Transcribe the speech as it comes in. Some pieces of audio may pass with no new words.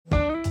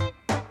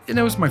And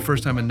that was my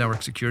first time in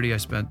network security. I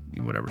spent,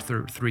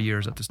 3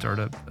 years at the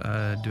startup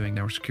doing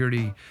network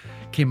security.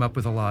 Came up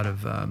with a lot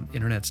of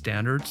internet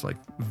standards like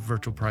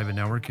virtual private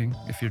networking.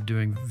 If you're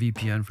doing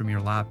VPN from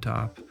your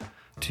laptop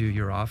to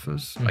your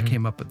office, I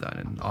came up with that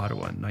in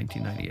Ottawa in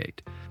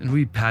 1998. And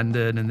we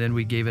patented, and then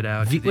we gave it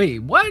out. Wait,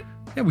 what?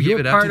 Yeah, we gave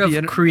it out to the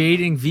part of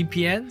creating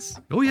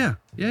VPNs? Oh, yeah.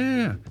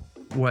 Yeah.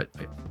 What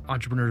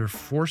entrepreneurs are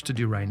forced to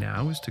do right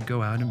now is to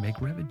go out and make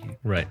revenue.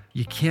 Right.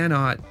 You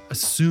cannot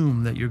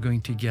assume that you're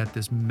going to get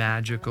this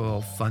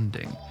magical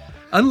funding.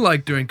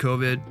 Unlike during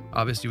COVID,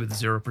 obviously with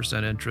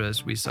 0%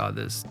 interest, we saw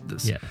this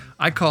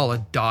I call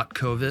it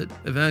 .covid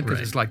event because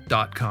it's like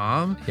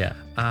 .com. Yeah.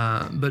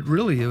 But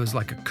really it was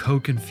like a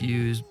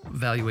co-confused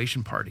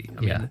valuation party. I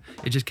mean,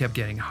 it just kept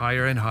getting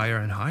higher and higher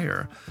and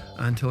higher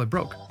until it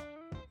broke.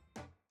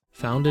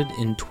 Founded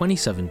in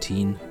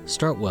 2017,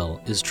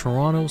 Startwell is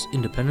Toronto's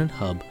independent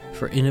hub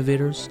for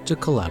innovators to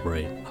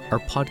collaborate. Our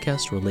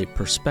podcasts relate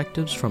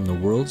perspectives from the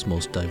world's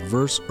most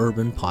diverse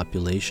urban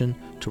population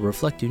to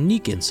reflect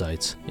unique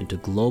insights into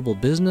global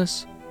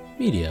business,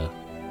 media,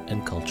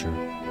 and culture.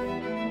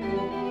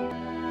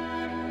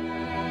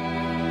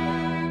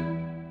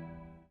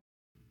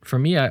 For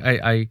me,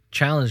 I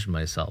challenged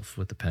myself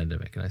with the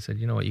pandemic, and I said,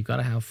 you know what, you got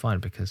to have fun,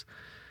 because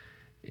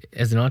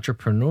as an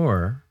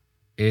entrepreneur,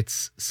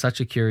 it's such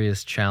a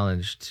curious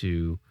challenge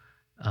to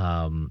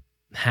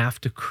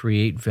have to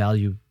create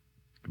value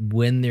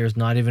when there's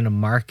not even a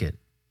market.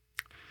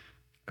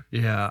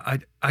 Yeah,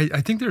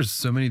 I think there's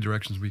so many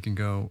directions we can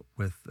go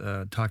with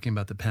talking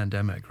about the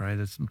pandemic, right?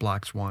 It's a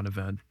black swan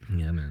event.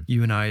 Yeah, man.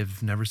 You and I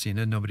have never seen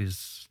it.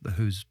 Nobody's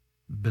who's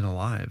been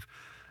alive.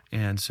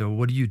 And so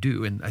what do you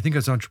do? And I think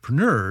as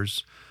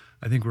entrepreneurs,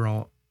 I think we're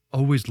all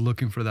always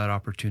looking for that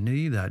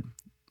opportunity, that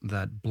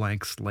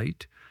blank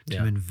slate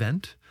to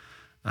invent.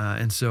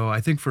 And so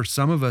I think for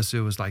some of us,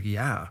 it was like,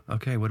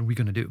 okay, what are we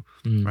going to do,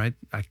 right?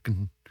 I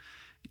can,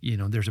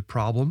 there's a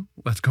problem.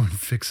 Let's go and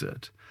fix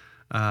it.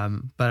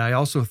 But I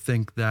also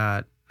think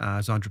that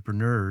as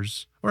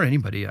entrepreneurs or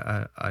anybody,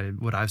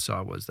 what I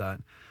saw was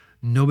that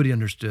nobody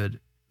understood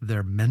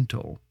their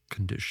mental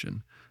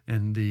condition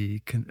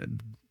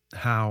and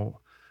how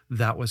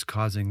that was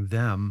causing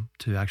them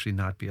to actually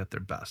not be at their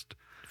best.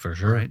 For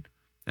sure. Right.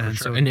 And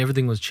so, and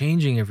everything was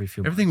changing every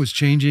few months. Everything was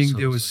changing. So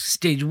it was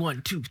stage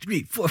 1, 2,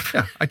 3, 4.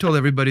 Yeah, I told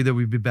everybody that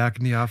we'd be back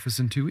in the office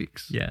in 2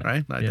 weeks. Yeah.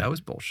 Right. That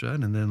was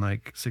bullshit. And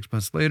then 6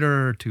 months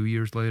later, 2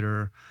 years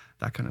later,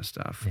 that kind of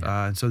stuff.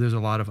 Yeah. And so there's a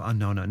lot of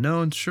unknown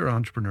unknowns. Sure,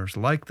 entrepreneurs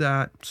like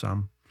that,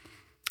 some.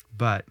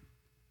 But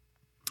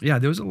yeah,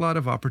 there was a lot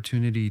of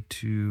opportunity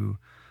to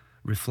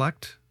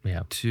reflect,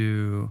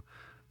 to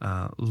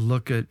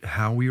look at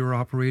how we were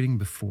operating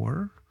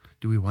before.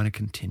 Do we want to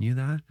continue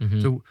that?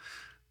 Mm-hmm. So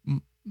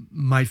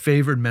my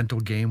favorite mental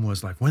game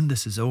was like, when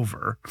this is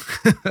over,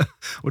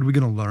 what are we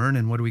going to learn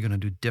and what are we going to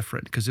do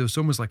different? Because it was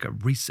almost like a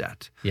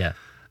reset. Yeah.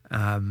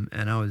 And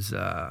I was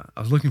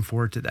looking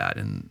forward to that.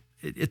 And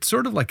it's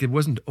sort of like it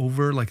wasn't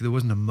over. Like there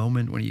wasn't a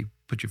moment when you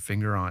put your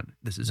finger on,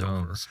 this is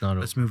over. It's not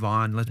Let's move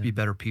on. Let's be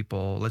better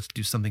people. Let's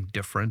do something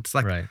different. It's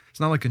like, it's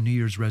not like a New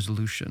Year's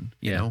resolution,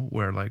 you know,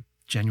 where like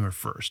January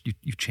 1st,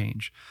 you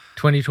change.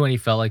 2020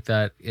 felt like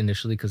that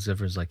initially because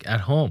everyone's like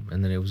at home.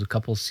 And then it was a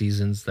couple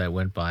seasons that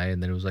went by.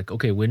 And then it was like,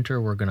 okay,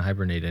 winter, we're going to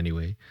hibernate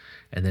anyway.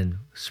 And then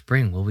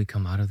spring, will we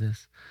come out of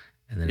this?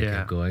 And then it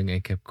kept going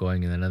and kept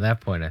going. And then at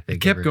that point, I think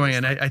it kept going.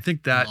 And I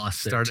think that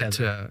started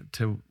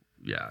to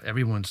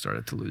everyone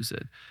started to lose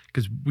it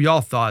because we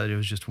all thought that it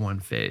was just one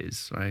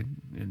phase, right?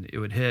 And it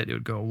would hit, it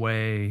would go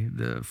away.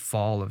 The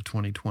fall of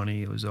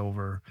 2020, it was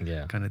over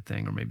kind of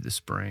thing, or maybe the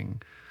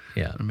spring.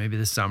 Yeah. Or maybe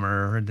the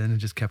summer, and then it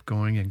just kept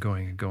going and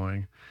going and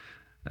going.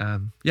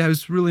 It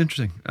was really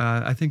interesting.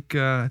 I think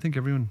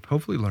everyone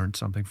hopefully learned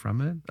something from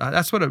it.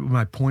 That's what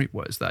my point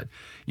was, that,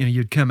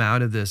 you'd come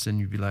out of this and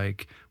you'd be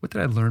like, what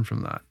did I learn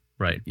from that?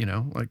 Right.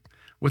 Like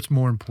what's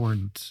more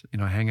important,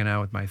 hanging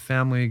out with my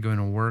family, going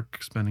to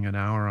work, spending an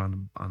hour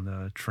on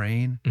the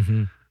train?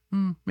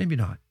 Mm-hmm. Maybe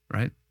not.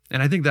 Right.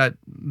 And I think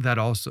that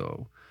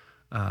also,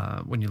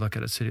 when you look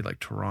at a city like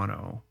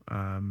Toronto,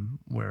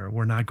 where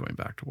we're not going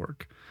back to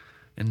work,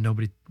 and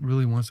nobody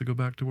really wants to go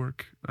back to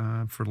work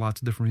for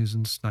lots of different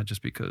reasons, not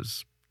just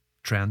because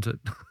transit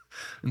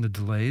and the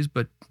delays,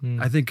 but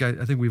I think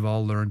we've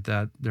all learned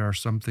that there are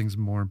some things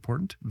more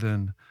important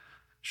than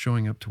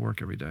showing up to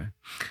work every day.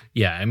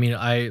 Yeah, I mean,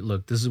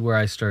 this is where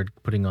I start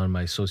putting on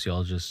my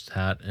sociologist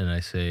hat, and I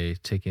say,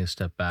 taking a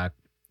step back,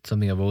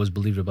 something I've always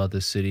believed about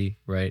this city,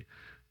 right?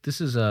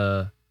 This is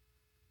a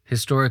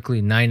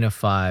historically 9 to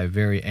 5,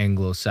 very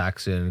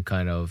Anglo-Saxon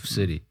kind of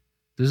city.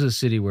 This is a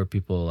city where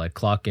people like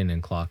clock in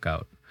and clock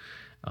out.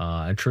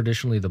 And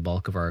traditionally, the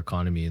bulk of our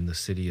economy in the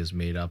city is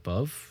made up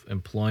of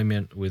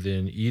employment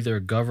within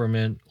either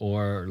government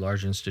or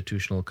large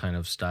institutional kind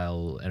of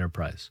style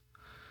enterprise.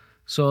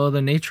 So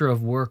the nature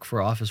of work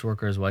for office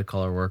workers, white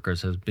collar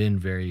workers, has been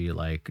very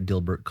like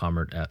Dilbert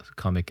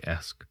comic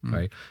esque,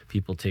 right?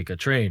 People take a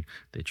train,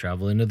 they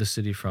travel into the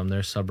city from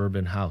their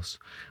suburban house,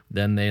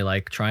 then they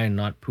like try and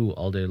not poo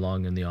all day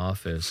long in the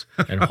office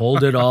and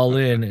hold it all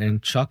in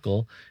and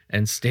chuckle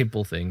and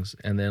staple things,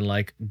 and then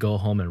like go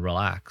home and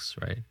relax,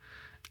 right?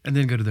 And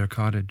then go to their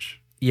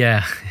cottage.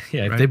 Yeah,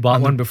 yeah. If Right? they bought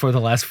one before the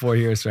last 4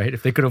 years, right?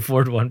 If they could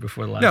afford one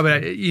before the last. No,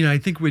 but I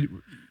think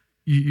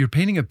you're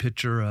painting a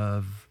picture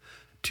of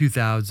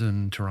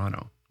 2000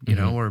 Toronto,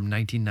 or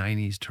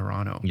 1990s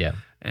Toronto. Yeah.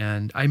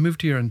 And I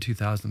moved here in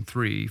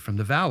 2003 from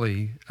the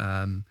Valley.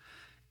 And,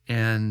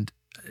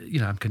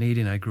 I'm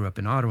Canadian. I grew up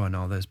in Ottawa and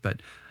all this,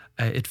 but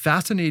it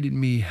fascinated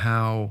me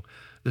how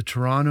the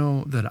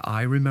Toronto that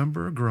I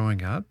remember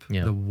growing up,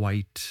 the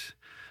white,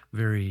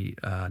 very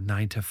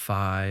 9 to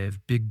 5,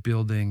 big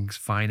buildings,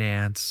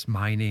 finance,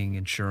 mining,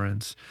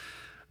 insurance,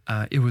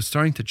 it was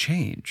starting to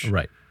change.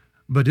 Right.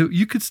 But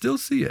you could still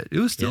see it. It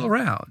was still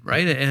around,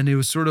 right? And it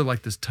was sort of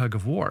like this tug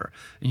of war.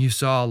 And you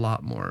saw a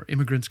lot more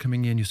immigrants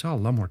coming in. You saw a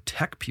lot more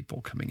tech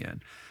people coming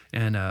in,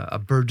 and a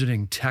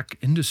burgeoning tech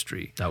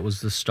industry. That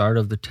was the start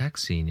of the tech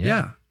scene.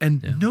 Yeah.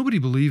 And nobody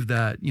believed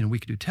that, we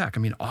could do tech. I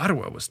mean,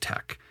 Ottawa was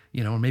tech,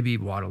 or maybe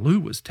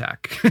Waterloo was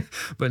tech,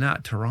 but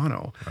not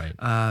Toronto. Right.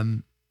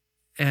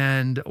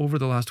 And over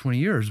the last 20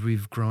 years,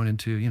 we've grown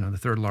into, the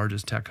third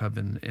largest tech hub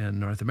in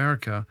North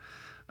America.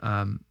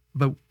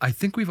 But I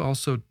think we've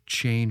also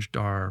changed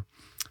our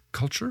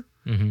culture,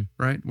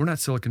 right? We're not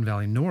Silicon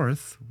Valley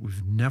North.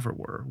 We've never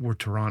were. We're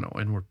Toronto,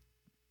 and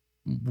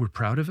we're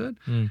proud of it.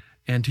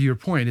 And to your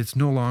point, it's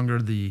no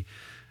longer the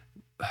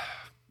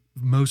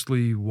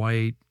mostly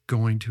white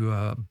going to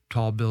a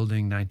tall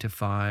building 9 to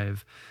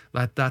 5.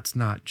 That's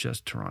not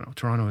just Toronto.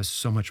 Toronto is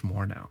so much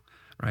more now,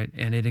 right?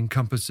 And it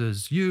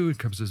encompasses you, it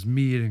encompasses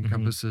me, it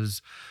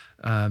encompasses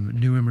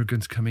new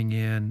immigrants coming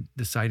in,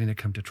 deciding to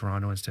come to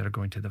Toronto instead of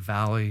going to the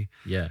Valley,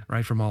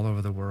 right, from all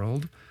over the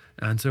world.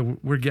 And so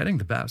we're getting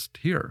the best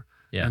here.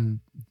 Yeah. And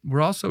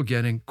we're also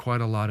getting quite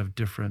a lot of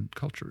different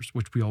cultures,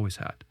 which we always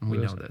had, and we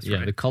know this, Yeah,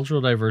 right? the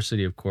cultural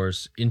diversity, of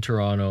course, in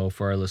Toronto,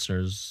 for our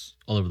listeners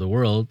all over the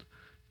world,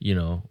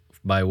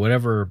 by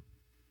whatever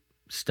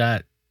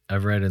stat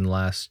I've read in the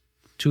last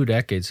 2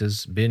 decades,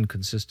 has been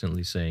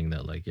consistently saying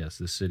that, like, yes,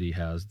 this city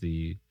has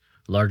the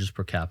largest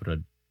per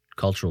capita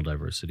cultural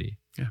diversity.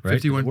 Yeah,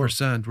 right?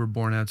 51% were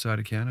born outside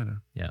of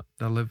Canada. Yeah,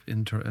 that live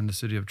in the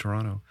city of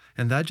Toronto,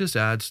 and that just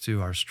adds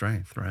to our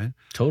strength, right?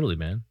 Totally,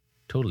 man.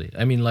 Totally.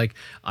 I mean, like,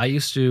 I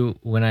used to,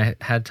 when I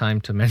had time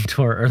to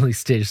mentor early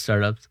stage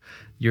startups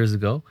years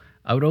ago,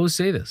 I would always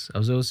say this. I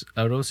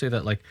would always say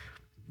that, like,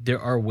 there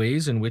are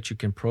ways in which you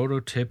can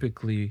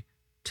prototypically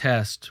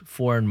test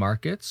foreign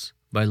markets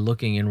by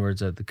looking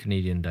inwards at the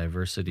Canadian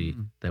diversity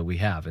that we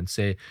have, and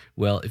say,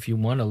 well, if you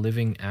want a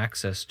living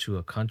access to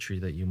a country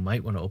that you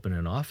might want to open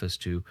an office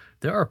to,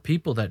 there are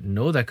people that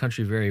know that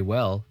country very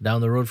well down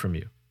the road from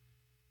you.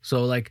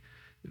 So, like,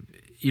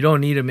 you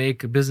don't need to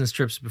make business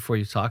trips before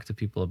you talk to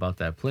people about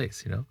that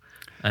place,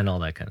 and all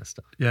that kind of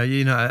stuff. Yeah,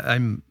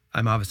 I'm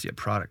obviously a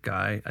product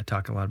guy. I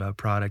talk a lot about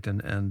product,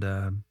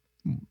 and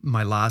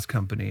my last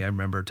company, I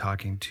remember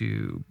talking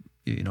to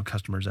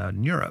customers out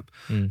in Europe,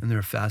 and they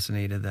were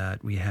fascinated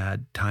that we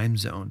had time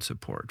zone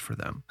support for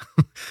them,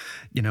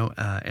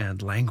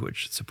 and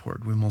language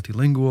support. We're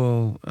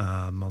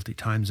multilingual,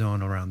 multi-time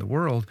zone around the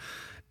world,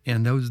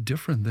 and that was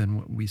different than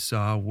what we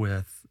saw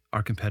with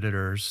our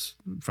competitors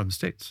from the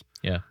States,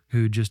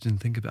 who just didn't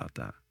think about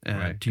that.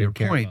 And to your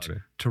point,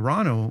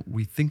 Toronto,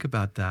 we think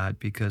about that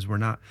because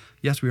we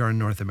are in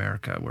North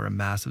America. We're a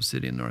massive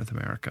city in North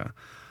America,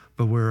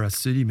 but we're a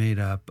city made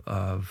up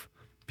of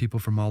people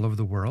from all over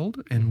the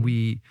world, and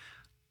we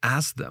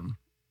ask them,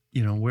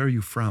 where are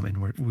you from?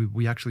 And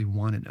we actually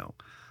want to know.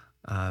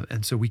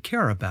 And so we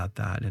care about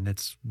that,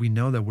 and we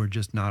know that we're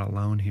just not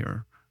alone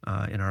here.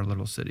 In our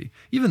little city,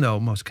 even though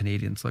most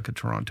Canadians look at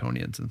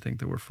Torontonians and think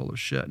that we're full of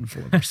shit and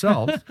full of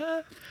ourselves,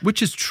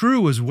 which is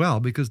true as well,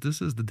 because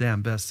this is the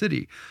damn best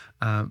city.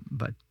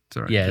 But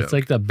sorry, yeah, it's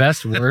like the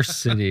best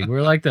worst city.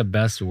 We're like the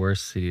best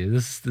worst city.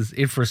 This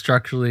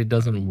infrastructurally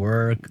doesn't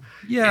work.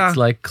 Yeah, it's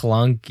like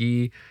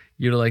clunky.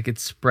 Like,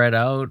 it's spread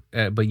out,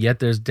 but yet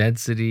there's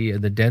density,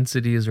 and the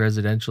density is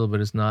residential,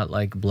 but it's not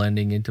like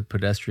blending into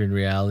pedestrian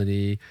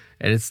reality.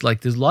 And it's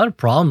like there's a lot of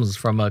problems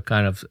from a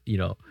kind of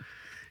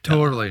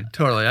Totally.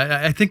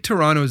 I think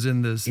Toronto's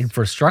in this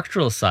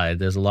infrastructural side.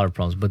 There's a lot of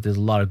problems, but there's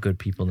a lot of good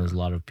people, and there's a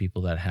lot of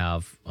people that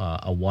have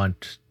a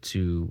want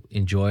to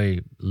enjoy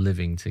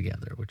living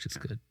together, which is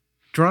good.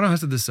 Toronto has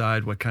to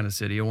decide what kind of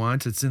city it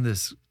wants. It's in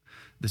this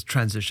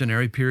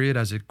transitionary period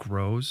as it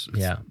grows.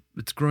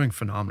 It's growing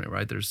phenomenally,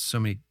 right? There's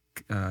so many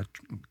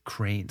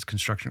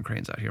construction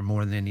cranes out here,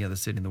 more than any other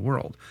city in the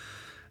world.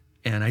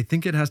 And I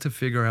think it has to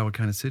figure out what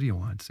kind of city it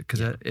wants, because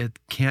it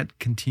can't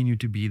continue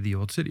to be the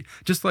old city.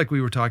 Just like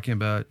we were talking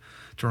about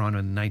Toronto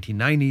in the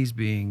 1990s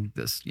being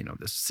this,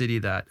 this city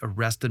that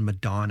arrested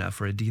Madonna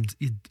for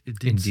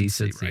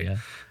indecency, right? Yeah.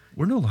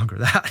 We're no longer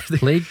that.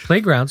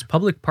 Playgrounds,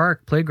 public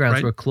park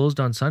playgrounds were closed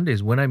on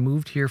Sundays when I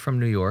moved here from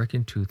New York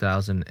in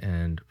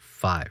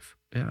 2005.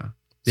 Yeah.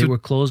 They So- were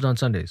closed on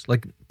Sundays.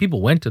 Like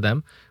people went to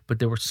them, but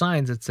there were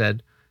signs that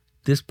said,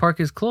 "This park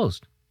is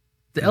closed."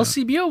 The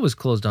LCBO was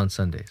closed on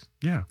Sundays,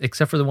 Yeah.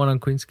 except for the one on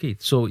Queens Quay.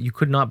 So you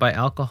could not buy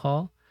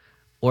alcohol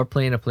or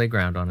play in a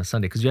playground on a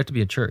Sunday because you had to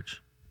be in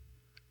church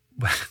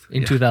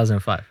in Yeah.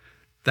 2005.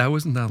 That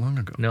wasn't that long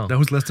ago. No. That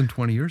was less than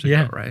 20 years ago,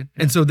 Yeah. right?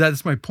 And so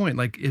that's my point.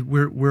 Like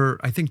we're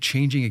I think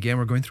changing again.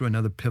 We're going through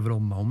another pivotal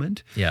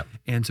moment. Yeah.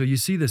 And so you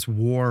see this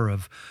war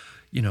of,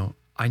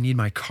 I need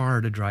my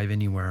car to drive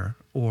anywhere,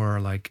 or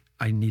like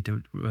I need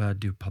to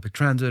do public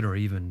transit or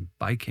even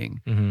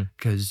biking,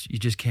 because you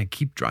just can't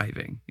keep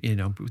driving.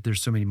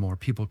 There's so many more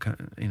people,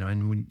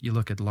 and when you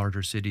look at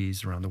larger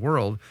cities around the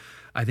world,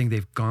 I think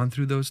they've gone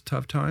through those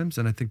tough times,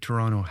 and I think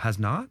Toronto has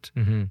not.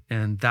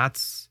 And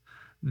that's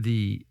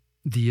the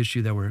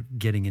issue that we're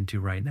getting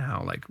into right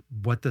now. Like,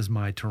 what does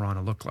my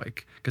Toronto look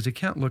like? Because it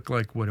can't look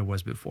like what it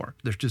was before.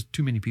 There's just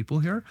too many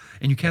people here,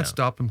 and you can't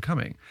stop them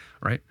coming,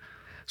 right?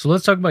 So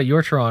let's talk about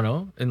your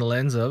Toronto in the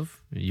lens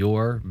of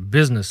your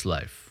business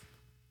life.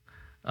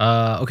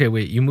 Okay,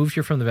 wait, you moved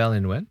here from the Valley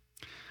and when?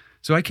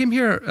 So I came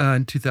here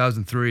in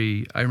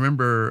 2003. I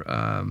remember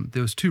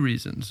there was two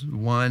reasons.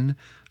 One,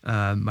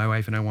 my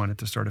wife and I wanted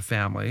to start a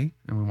family,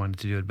 and we wanted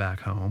to do it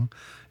back home.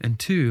 And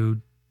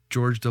two,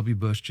 George W.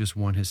 Bush just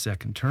won his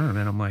second term,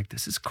 and I'm like,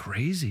 this is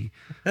crazy.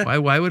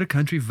 Why would a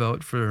country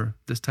vote for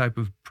this type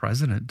of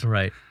president?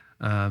 Right.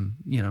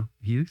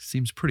 He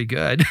seems pretty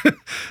good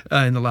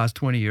in the last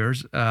 20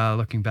 years,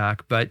 looking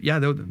back. But yeah,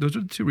 those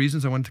are the two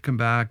reasons I wanted to come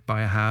back,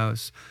 buy a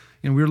house.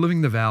 We were living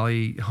in the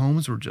Valley.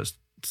 Homes were just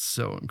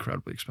so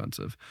incredibly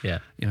expensive. Yeah.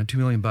 $2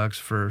 million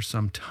for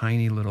some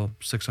tiny little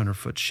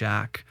 600-foot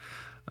shack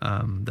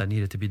that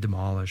needed to be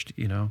demolished,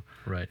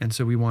 Right. And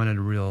so we wanted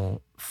a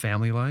real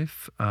family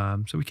life.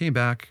 So we came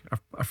back.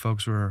 Our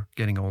folks were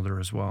getting older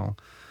as well.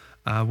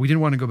 We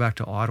didn't want to go back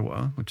to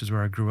Ottawa, which is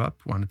where I grew up.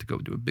 Wanted to go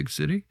to a big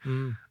city.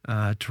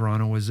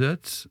 Toronto was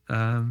it.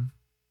 And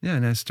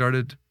I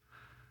started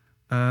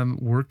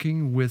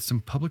working with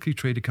some publicly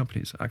traded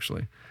companies,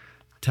 actually,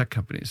 tech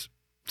companies.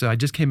 So I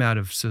just came out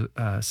of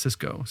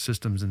Cisco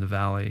Systems in the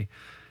Valley,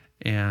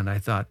 and I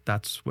thought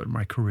that's what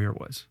my career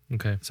was.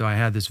 Okay. So I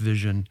had this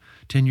vision,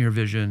 10-year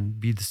vision,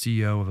 be the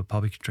CEO of a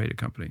publicly traded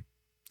company.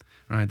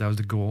 Right, that was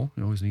the goal.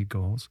 You always need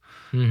goals.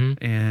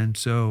 And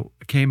so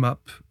I came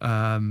up,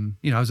 I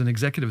was an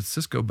executive at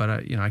Cisco, but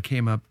I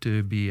came up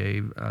to be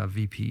a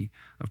VP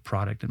of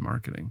product and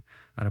marketing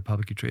at a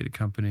publicly traded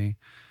company.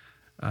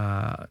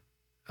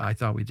 I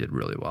thought we did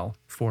really well,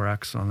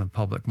 4X on the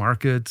public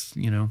markets,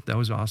 that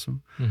was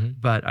awesome.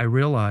 But I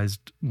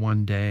realized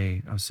one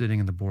day I was sitting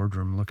in the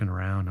boardroom looking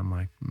around. I'm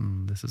like,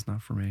 this is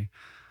not for me.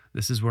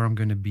 This is where I'm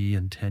going to be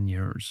in 10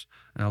 years.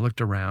 And I looked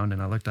around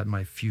and I looked at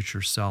my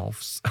future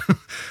selves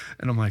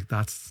and I'm like,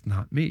 that's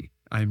not me.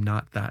 I'm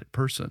not that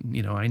person.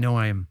 I know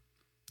I am,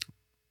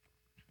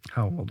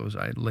 how old was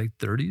I? Late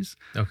 30s.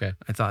 Okay.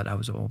 I thought I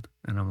was old.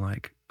 And I'm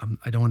like,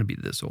 I don't want to be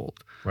this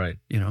old. Right.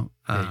 Yeah,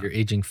 you're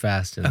aging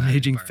fast. I'm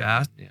aging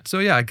fast. Yeah. So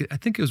yeah, I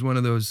think it was one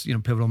of those,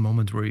 pivotal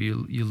moments where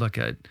you look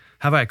at,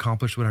 have I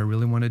accomplished what I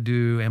really want to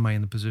do? Am I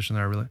in the position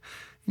that I really,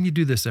 and you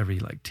do this every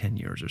like 10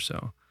 years or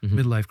so.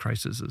 Midlife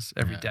crisis is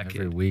every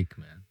decade. Every week,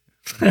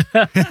 man.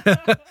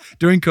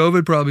 During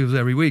COVID, probably was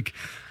every week.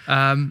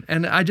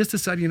 And I just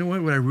decided,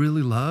 what I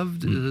really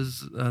loved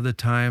is the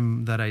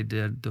time that I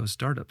did those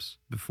startups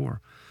before,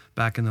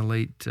 back in the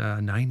late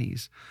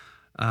 90s.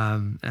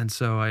 And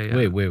so I...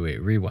 Wait,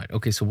 rewind.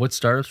 Okay, so what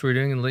startups were you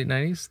doing in the late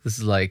 90s? This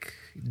is like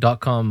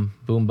 .com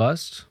boom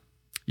bust?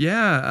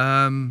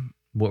 Yeah.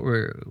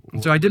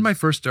 So I did my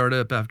first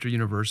startup after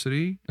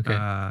university.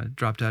 Okay.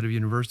 Dropped out of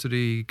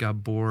university,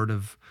 got bored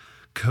of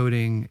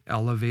coding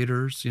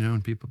elevators,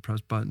 and people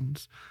press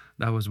buttons.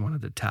 That was one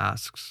of the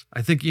tasks.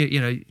 I think,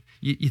 you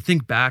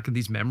think back at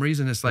these memories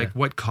and it's like,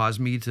 what caused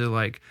me to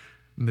like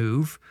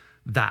move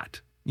that?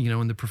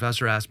 When the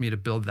professor asked me to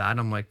build that,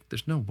 I'm like,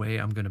 there's no way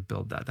I'm going to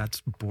build that.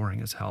 That's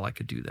boring as hell. I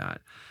could do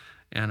that.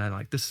 And I'm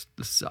like, this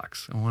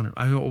sucks.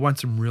 I want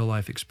some real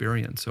life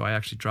experience. So I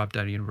actually dropped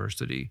out of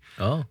university.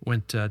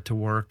 Went to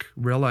work,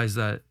 realized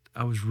that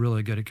I was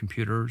really good at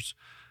computers,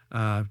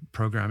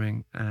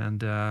 programming, and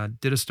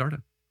did a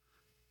startup.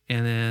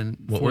 And then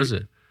what was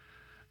it?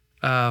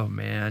 Oh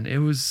man, it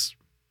was.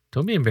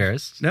 Don't be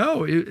embarrassed.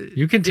 No,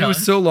 you can tell. It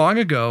was so long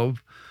ago,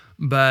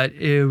 but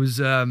it was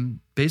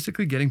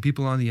basically getting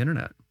people on the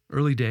internet.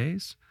 Early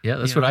days. Yeah,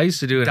 that's what I used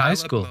to do in high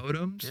school.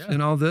 Modems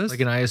and all this. Like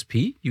an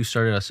ISP? You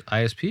started an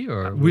ISP,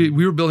 or we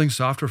were building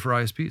software for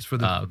ISPs for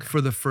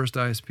the first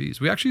ISPs.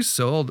 We actually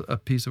sold a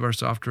piece of our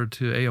software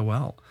to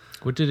AOL.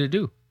 What did it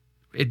do?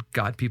 It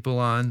got people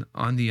on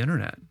the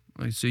internet.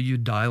 Like, so you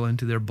dial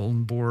into their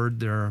bulletin board,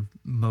 their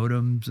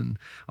modems, and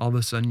all of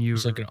a sudden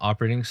It's like an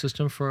operating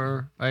system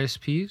for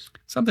ISPs?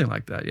 Something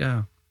like that,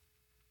 yeah.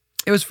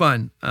 It was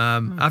fun.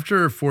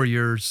 After 4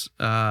 years...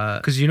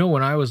 Because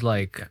when I was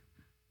like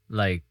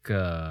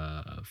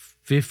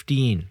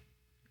 15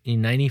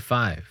 in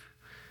 95,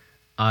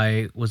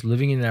 I was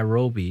living in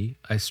Nairobi.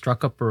 I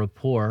struck up a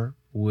rapport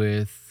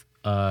with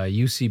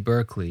UC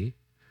Berkeley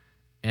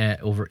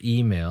over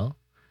email.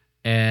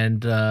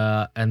 and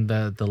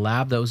the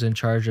lab that was in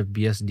charge of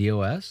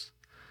BSDOS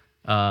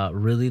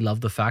really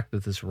loved the fact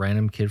that this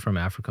random kid from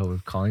Africa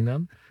was calling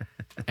them,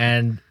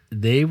 and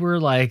they were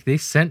like, they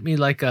sent me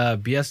like a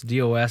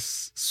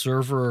BSDOS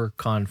server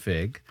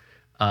config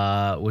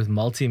with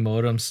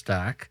multi-modem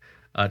stack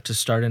to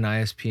start an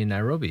ISP in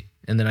Nairobi,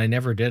 and then I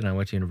never did, and I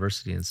went to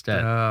university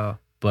instead. Oh,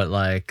 But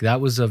like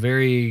that was a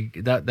very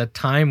that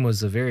time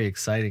was a very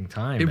exciting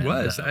time. it and,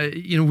 was.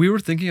 We were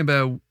thinking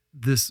about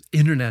this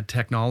internet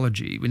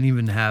technology. We didn't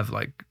even have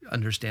like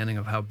understanding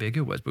of how big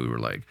it was, but we were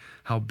like,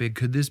 how big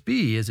could this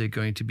be? Is it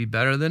going to be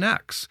better than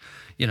X?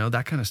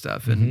 That kind of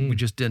stuff. And we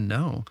just didn't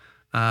know.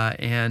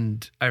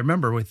 And I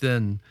remember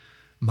within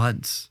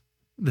months,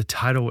 the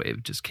tidal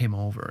wave just came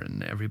over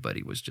and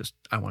everybody was just,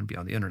 I want to be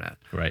on the internet.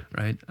 right.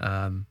 Right.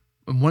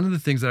 And one of the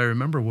things that I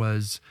remember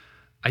was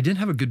I didn't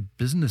have a good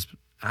business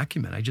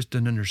acumen. I just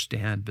didn't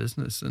understand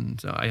business.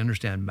 And so I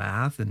understand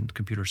math and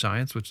computer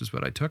science, which is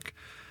what I took.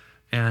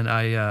 And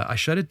I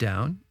shut it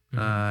down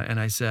and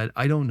I said,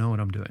 I don't know what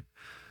I'm doing.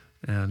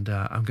 And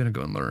I'm going to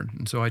go and learn.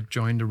 And so I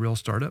joined a real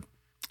startup.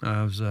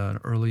 I was an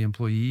early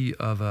employee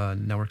of a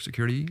network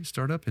security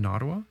startup in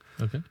Ottawa.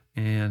 Okay.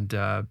 And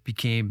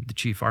became the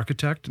chief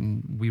architect.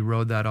 And we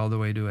rode that all the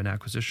way to an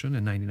acquisition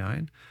in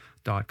 99,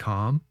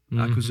 .com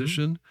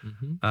acquisition.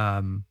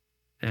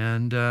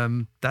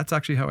 And that's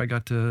actually how I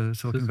got to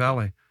Silicon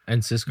Valley.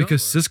 And Cisco?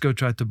 Because Cisco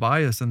tried to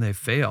buy us and they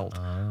failed.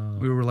 Oh.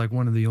 We were like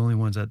one of the only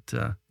ones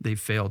that they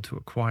failed to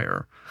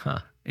acquire. Huh.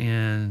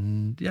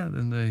 And yeah,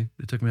 then they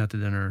took me out to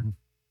dinner and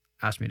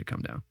asked me to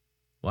come down.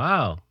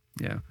 Wow.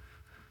 Yeah.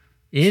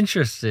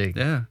 Interesting.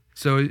 Yeah.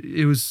 So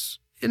it was,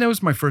 and that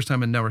was my first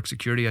time in network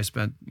security. I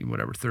spent,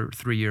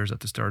 3 years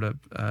at the startup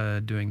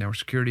doing network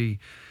security,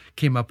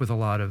 came up with a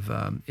lot of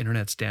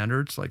internet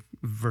standards like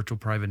virtual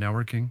private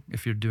networking.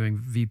 If you're doing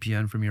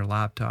VPN from your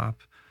laptop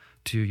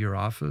to your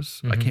office,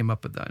 I came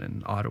up with that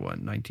in Ottawa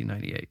in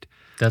 1998.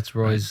 That's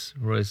Roy's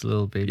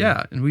little baby.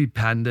 Yeah. And we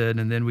patented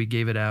and then we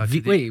gave it out.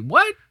 Wait,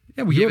 what?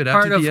 Yeah, we You're gave it out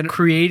part to of the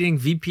creating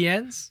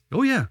VPNs?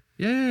 Oh, yeah.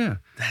 Yeah.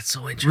 That's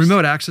so interesting.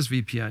 Remote access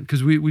VPN,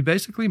 because we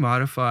basically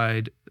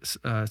modified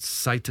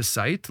site to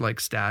site,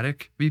 like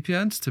static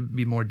VPNs, to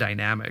be more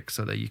dynamic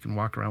so that you can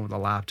walk around with a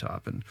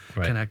laptop and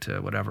connect to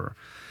whatever.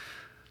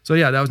 So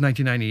yeah, that was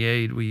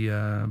 1998. We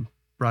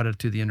brought it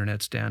to the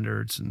internet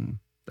standards, and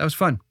that was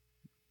fun.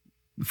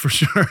 For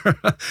sure.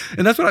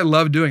 And that's what I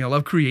love doing. I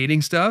love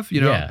creating stuff,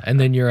 Yeah. And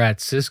then you're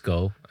at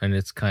Cisco and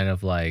it's kind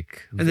of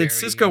like And then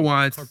Cisco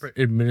wants corporate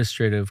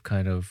administrative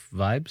kind of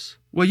vibes.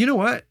 Well, you know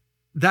what?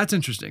 That's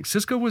interesting.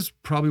 Cisco was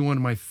probably one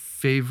of my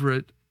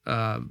favorite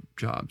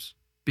jobs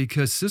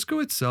because Cisco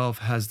itself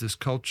has this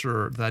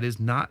culture that is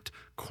not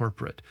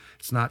corporate.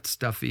 It's not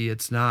stuffy.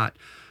 It's not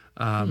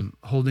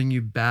holding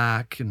you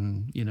back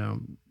and,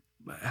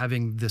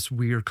 having this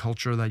weird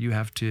culture that you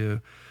have to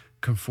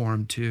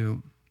conform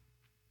to.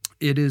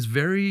 It is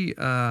very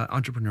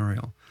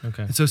entrepreneurial.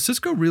 Okay. And so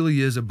Cisco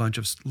really is a bunch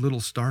of little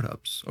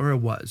startups, or it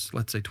was,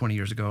 let's say 20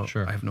 years ago.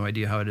 Sure. I have no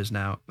idea how it is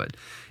now, but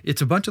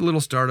it's a bunch of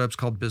little startups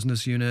called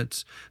business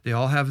units. They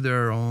all have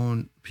their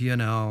own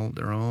P&L,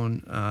 their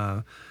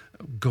own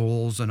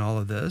goals and all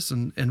of this.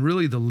 And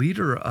really the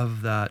leader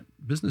of that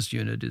business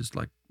unit is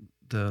like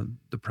the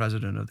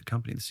president of the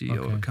company, the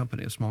CEO of a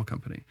company, a small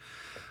company.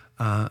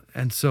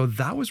 And so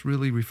that was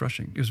really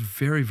refreshing. It was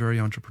very, very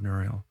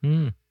entrepreneurial.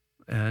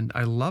 And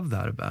I love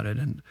that about it.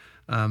 And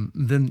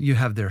then you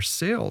have their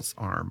sales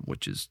arm,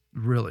 which is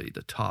really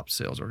the top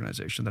sales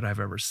organization that I've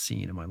ever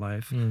seen in my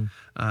life.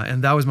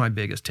 And that was my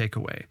biggest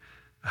takeaway.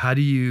 How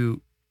do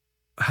you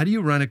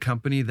run a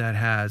company that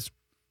has,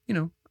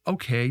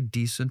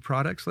 decent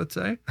products, let's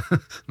say,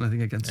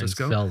 nothing against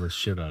Cisco. And sell the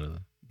shit out of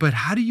them. But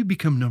how do you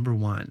become number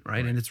one,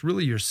 right? And it's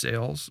really your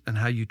sales and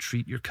how you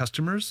treat your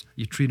customers.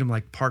 You treat them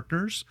like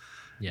partners.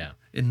 Yeah.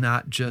 And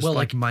not just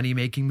like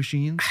money-making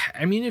machines.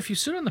 I mean, if you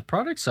sit on the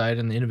product side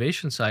and the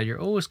innovation side, you're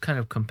always kind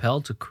of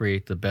compelled to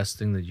create the best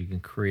thing that you can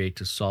create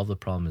to solve the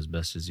problem as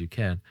best as you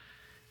can,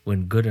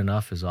 when good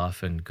enough is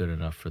often good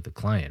enough for the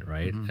client,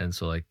 right? And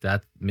so like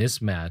that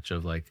mismatch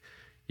of like,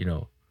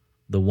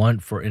 the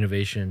want for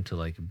innovation to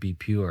like be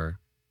pure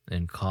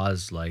and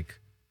cause like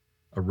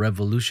a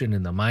revolution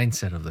in the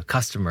mindset of the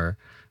customer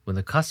when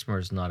the customer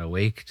is not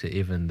awake to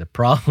even the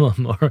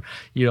problem or,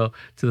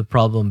 to the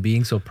problem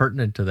being so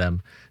pertinent to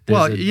them.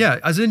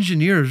 As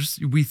engineers,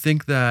 we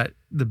think that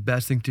the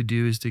best thing to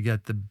do is to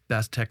get the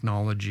best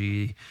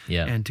technology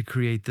and to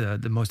create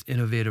the most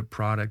innovative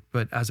product.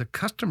 But as a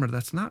customer,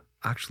 that's not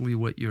actually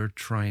what you're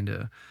trying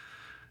to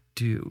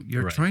do.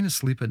 You're trying to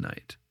sleep at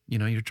night.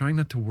 You're trying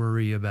not to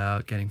worry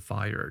about getting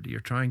fired. You're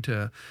trying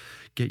to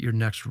get your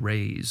next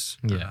raise.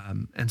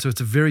 And so it's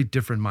a very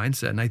different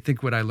mindset. And I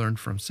think what I learned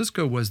from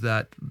Cisco was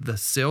that the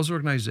sales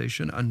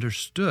organization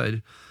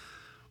understood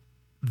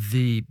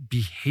the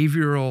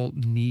behavioral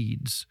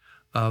needs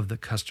of the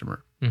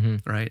customer,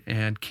 right?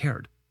 And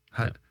cared.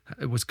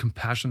 It was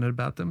compassionate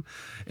about them.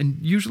 And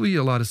usually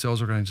a lot of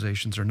sales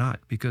organizations are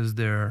not, because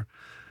they're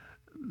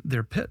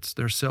they're pits,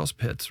 they're sales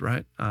pits,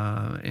 right?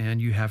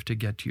 And you have to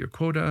get to your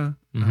quota.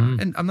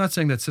 Mhm. And I'm not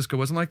saying that Cisco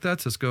wasn't like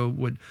that. Cisco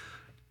would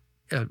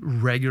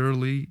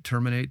regularly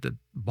terminate the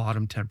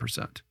bottom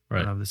 10%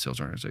 Right. of the sales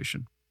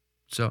organization.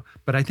 So,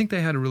 but I think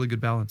they had a really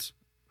good balance.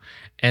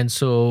 And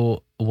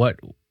so what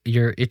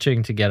you're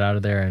itching to get out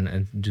of there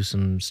and do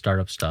some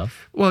startup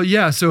stuff. Well,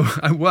 yeah. So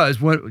I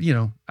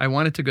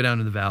wanted to go down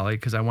to the valley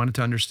because I wanted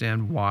to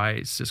understand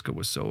why Cisco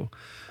was so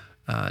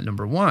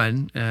number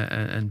one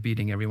and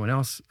beating everyone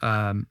else.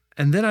 And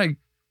then I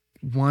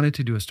wanted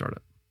to do a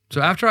startup.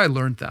 So after I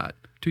learned that,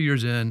 2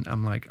 years in,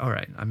 I'm like, all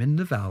right, I'm in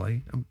the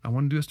valley. I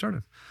want to do a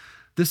startup.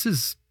 This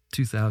is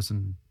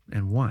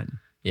 2001,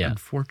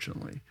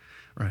 unfortunately,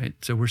 right?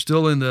 So we're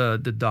still in the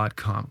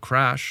dot-com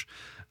crash.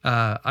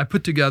 I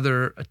put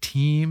together a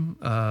team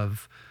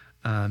of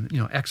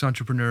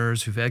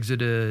ex-entrepreneurs who've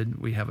exited.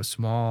 We have a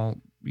small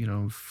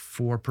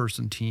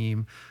 4-person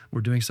team.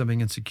 We're doing something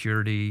in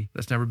security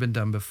that's never been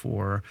done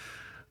before.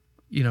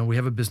 We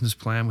have a business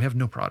plan. We have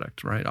no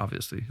product, right?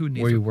 Obviously, who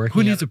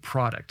needs a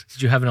product?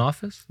 Did you have an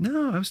office?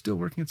 No, I'm still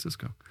working at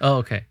Cisco. Oh,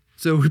 okay.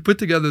 So we put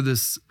together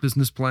this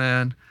business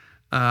plan,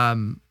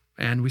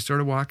 and we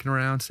started walking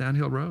around Sand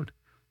Hill Road.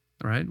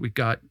 Right? We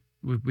got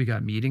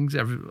meetings.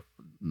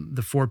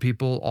 The 4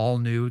 people all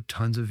knew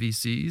tons of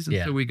VCs,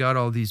 and so we got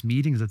all these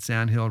meetings at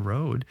Sand Hill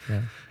Road.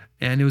 Yeah.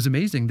 And it was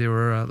amazing. They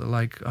were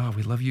like, "Oh,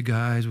 we love you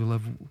guys. We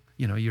love,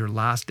 your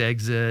last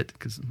exit,"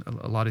 because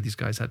a lot of these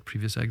guys had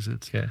previous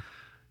exits. Okay.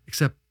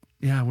 Except,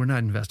 we're not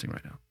investing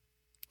right now.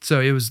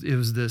 So it was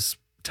this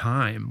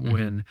time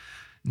when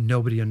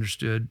nobody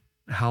understood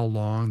how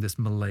long this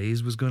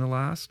malaise was going to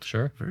last.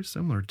 Sure. Very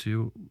similar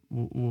to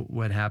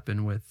what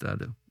happened with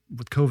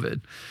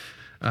COVID.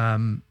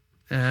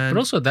 But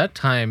also at that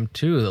time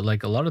too,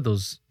 like a lot of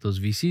those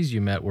VCs you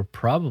met were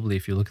probably,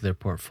 if you look at their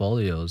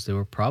portfolios, they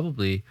were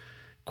probably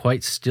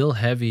quite still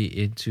heavy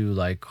into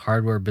like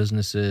hardware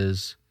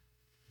businesses,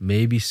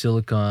 maybe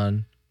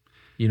silicon,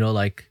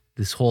 like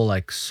this whole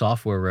like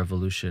software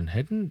revolution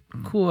hadn't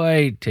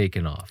quite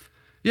taken off.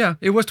 Yeah,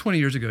 it was 20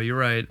 years ago. You're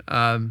right.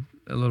 A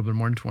little bit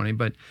more than 20,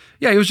 but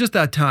yeah, it was just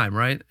that time,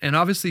 right? And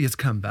obviously it's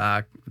come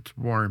back, it's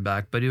roaring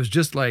back, but it was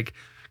just like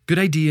good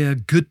idea,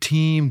 good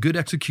team, good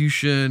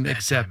execution,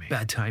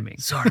 bad timing.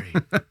 Sorry.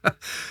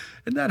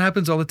 And that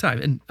happens all the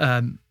time.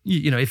 And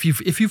if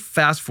you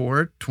fast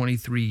forward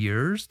 23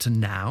 years to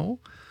now,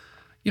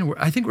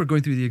 I think we're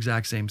going through the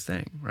exact same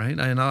thing, right?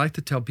 And I like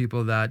to tell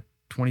people that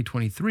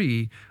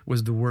 2023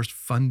 was the worst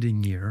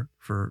funding year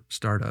for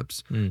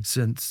startups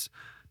since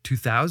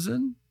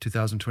 2000,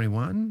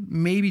 2021,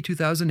 maybe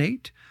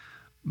 2008.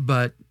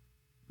 But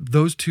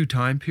those 2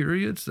 time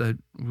periods that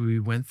we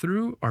went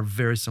through are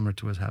very similar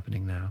to what's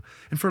happening now.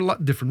 And for a lot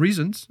of different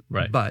reasons.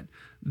 Right. But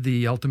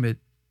the ultimate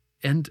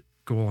end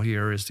goal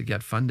here is to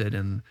get funded.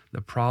 And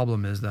the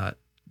problem is that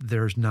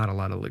there's not a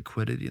lot of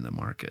liquidity in the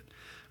market,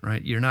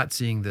 right? You're not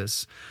seeing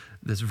this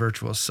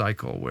virtuous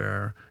cycle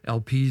where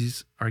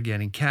LPs are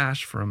getting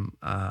cash from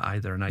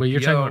either an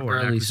IPO or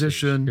an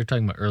acquisition. Stage. You're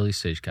talking about early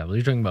stage capital.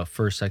 You're talking about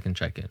first, second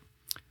check-in.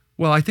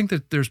 Well, I think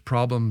that there's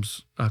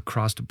problems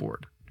across the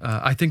board.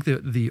 I think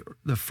that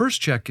the first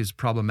check is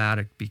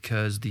problematic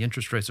because the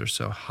interest rates are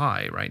so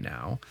high right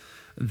now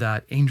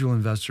that angel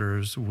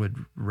investors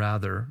would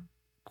rather,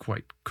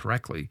 quite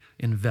correctly,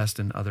 invest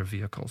in other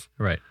vehicles.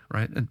 Right.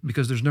 And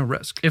because there's no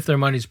risk. If their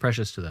money's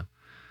precious to them.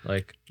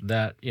 Like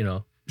that,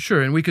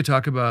 Sure, and we could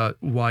talk about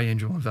why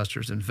angel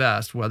investors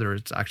invest, whether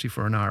it's actually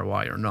for an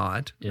ROI or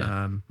not,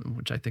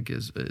 which I think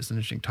is an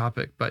interesting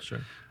topic. But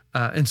sure.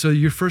 And so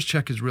your first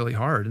check is really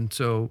hard. And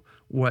so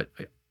what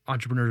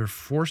entrepreneurs are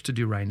forced to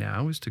do right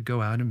now is to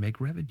go out and make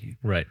revenue.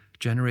 Right.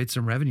 Generate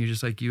some revenue,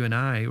 just like you and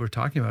I were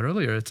talking about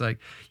earlier. It's like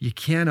you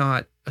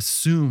cannot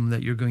assume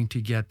that you're going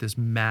to get this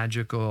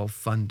magical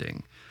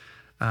funding.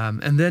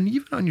 And then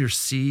even on your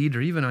seed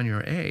or even on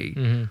your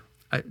A,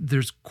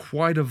 there's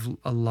quite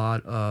a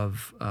lot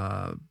of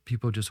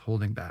people just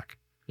holding back.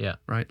 Yeah.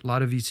 Right. A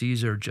lot of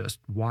VCs are just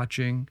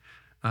watching.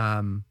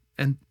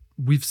 And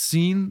we've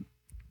seen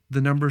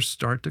the numbers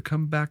start to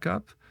come back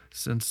up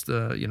since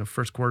the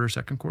first quarter,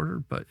 second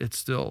quarter, but it's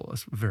still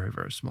very,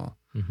 very small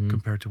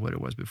compared to what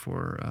it was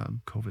before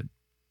COVID.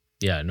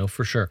 Yeah, no,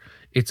 for sure.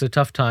 It's a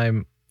tough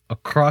time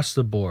across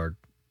the board.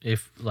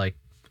 If like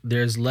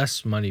there's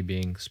less money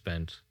being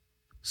spent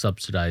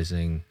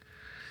subsidizing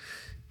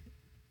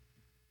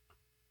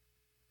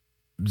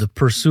the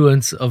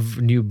pursuance of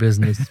new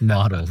business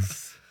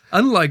models.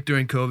 Unlike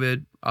during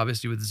COVID,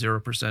 obviously with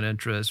 0%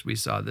 interest, we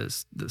saw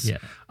this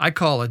I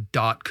call a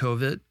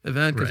 .COVID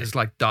event because it's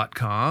like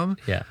 .com.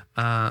 Yeah.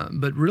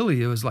 But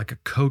really it was like a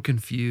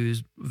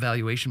co-confused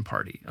valuation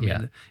party. I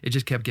mean, it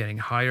just kept getting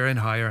higher and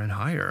higher and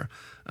higher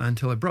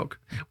until it broke.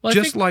 Well,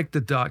 just like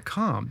the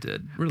 .com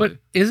did. Really. But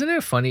isn't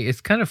it funny?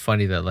 It's kind of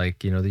funny that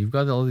like, you've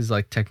got all these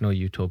like techno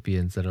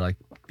utopians that are like,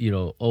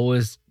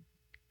 always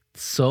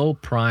so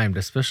primed,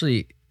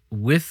 especially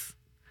with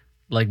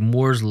like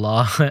Moore's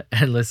law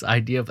and this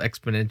idea of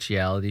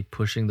exponentiality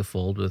pushing the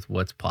fold with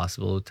what's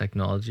possible with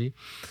technology.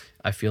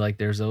 I feel like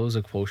there's always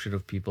a quotient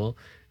of people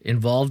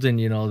involved in,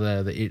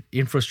 the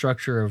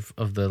infrastructure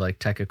of the like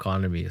tech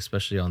economy,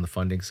 especially on the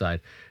funding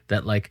side,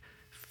 that like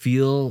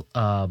feel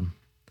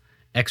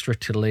extra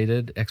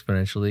titillated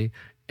exponentially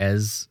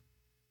as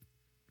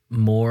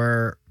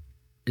more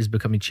is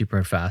becoming cheaper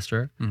and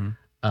faster.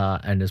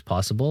 And as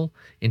possible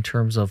in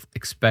terms of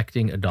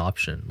expecting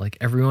adoption. Like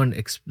everyone,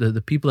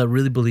 the people that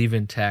really believe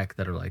in tech,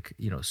 that are like,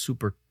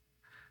 super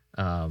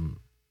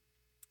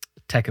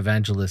tech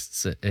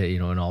evangelists,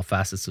 in all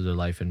facets of their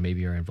life, and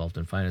maybe are involved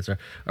in finance, are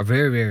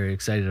very, very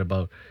excited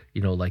about,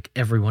 like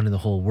everyone in the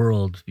whole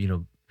world,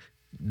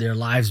 their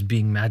lives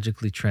being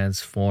magically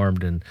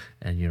transformed, and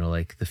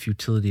like the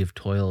futility of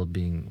toil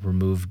being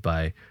removed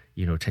by,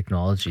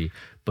 technology.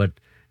 But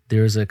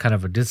there's a kind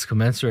of a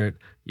discommensurate,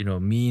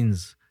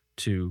 means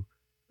to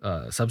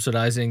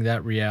subsidizing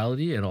that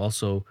reality, and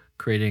also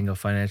creating a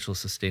financial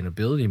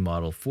sustainability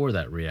model for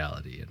that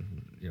reality.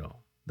 And,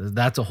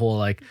 that's a whole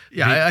like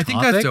Yeah, big I think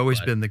topic, that's always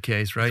but been the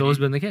case, right? It's always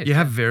been the case. You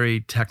have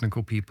very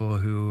technical people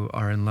who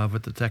are in love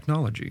with the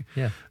technology,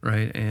 Yeah.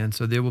 right? And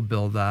so they will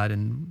build that,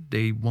 and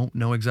they won't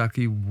know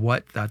exactly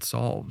what that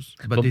solves,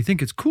 but they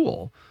think it's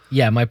cool.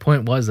 Yeah, my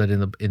point was that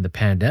in the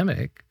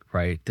pandemic,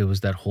 right, there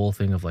was that whole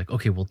thing of like,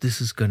 okay, well,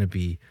 this is going to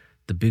be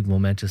the big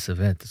momentous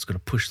event that's going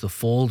to push the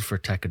fold for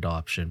tech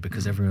adoption,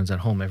 because everyone's at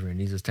home, everyone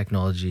needs this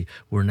technology.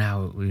 We're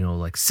now,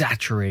 like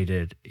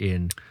saturated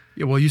in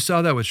Yeah, well, you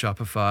saw that with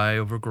Shopify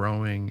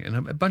overgrowing,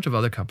 and a bunch of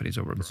other companies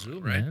overgrowing,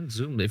 Zoom, right? man.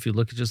 Zoom. If you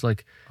look at just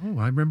like, Oh,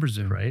 I remember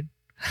Zoom. right,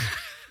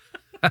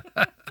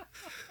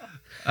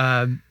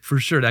 For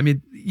sure. I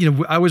mean,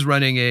 I was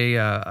running a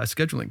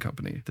scheduling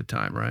company at the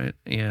time, right?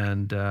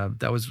 And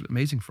that was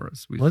amazing for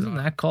us. What was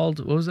that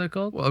called?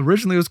 Well,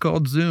 originally it was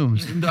called Zoom,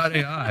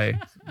 Zoom.ai,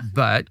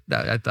 but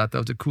I thought that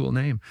was a cool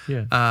name.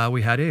 Yeah.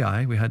 We had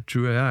AI, we had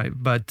true AI,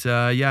 but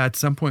at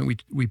some point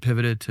we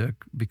pivoted to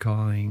be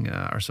calling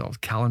ourselves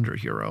Calendar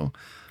Hero.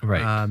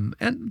 Right.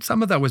 And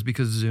some of that was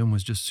because Zoom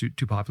was just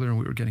too popular and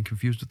we were getting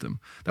confused with them.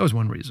 That was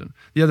one reason.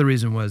 The other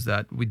reason was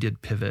that we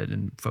did pivot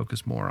and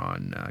focus more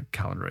on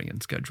calendaring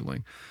and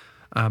scheduling.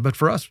 But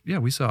for us,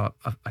 we saw,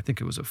 I think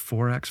it was a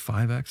 4x,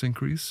 5x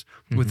increase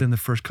within the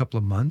first couple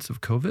of months of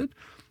COVID,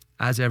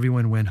 as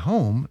everyone went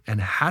home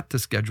and had to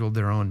schedule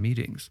their own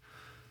meetings,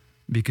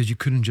 because you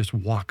couldn't just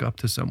walk up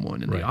to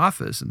someone in the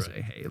office and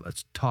say, hey,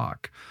 let's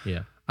talk.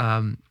 Yeah.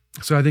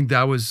 So I think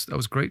that was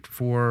great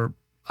for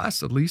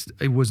us, at least.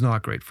 It was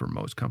not great for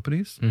most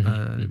companies.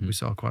 We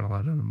saw quite a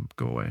lot of them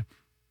go away.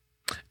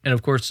 And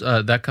of course,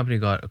 that company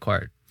got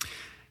acquired.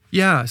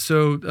 Yeah.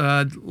 So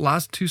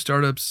last two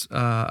startups,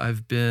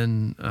 I've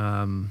been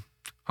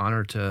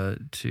honored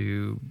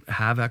to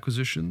have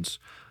acquisitions.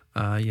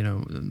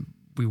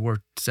 We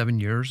worked 7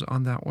 years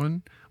on that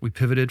one. We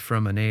pivoted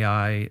from an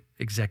AI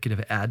executive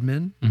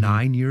admin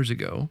 9 years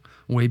ago,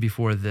 way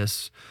before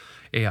this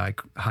AI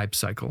hype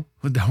cycle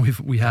that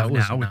we have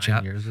now.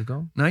 9 years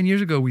ago? 9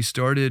 years ago, we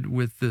started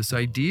with this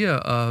idea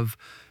of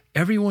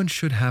everyone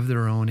should have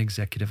their own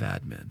executive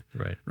admin,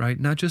 right?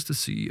 Not just a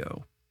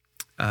CEO.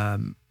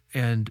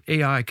 And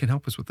AI can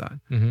help us with that.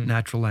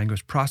 Natural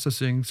language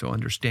processing, so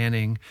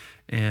understanding.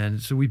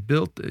 And so we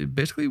built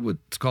basically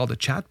what's called a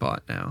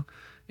chatbot now.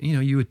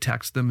 You would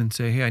text them and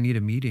say, hey, I need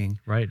a meeting.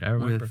 Right, I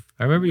remember.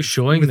 I remember you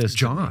showing this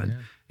John. to me,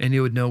 yeah. And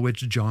it would know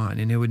which John,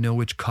 and it would know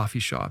which coffee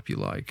shop you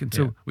like. And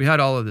so we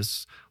had all of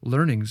this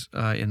learnings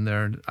in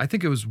there. I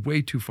think it was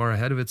way too far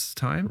ahead of its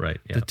time. Right,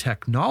 yeah. The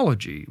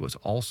technology was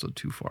also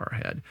too far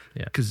ahead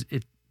because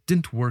it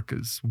didn't work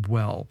as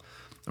well.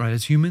 Right?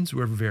 As humans,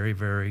 we're very,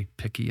 very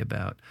picky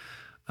about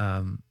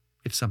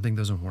if something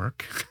doesn't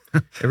work.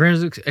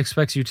 Everyone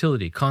expects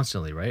utility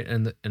constantly, right?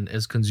 And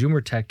as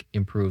consumer tech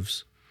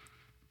improves,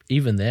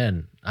 even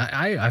then,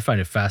 I find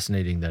it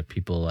fascinating that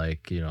people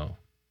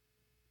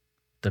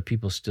that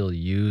people still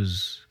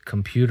use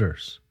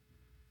computers,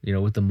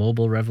 with the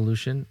mobile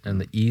revolution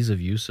and the ease of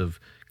use of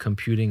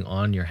computing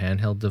on your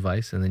handheld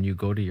device. And then you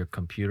go to your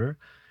computer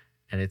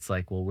and it's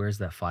like, well, where's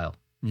that file?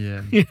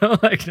 Yeah.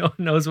 Like no one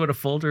knows what a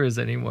folder is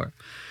anymore.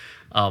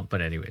 But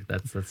anyway,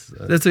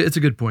 it's a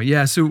good point.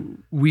 Yeah. So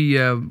we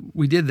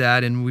did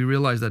that, and we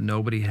realized that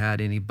nobody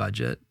had any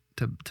budget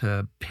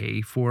to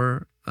pay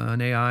for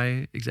an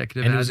AI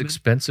executive and admin. it was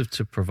expensive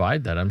to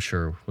provide that, I'm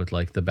sure, with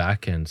like the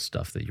back end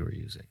stuff that you were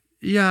using.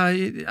 Yeah,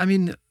 I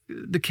mean,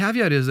 the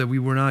caveat is that we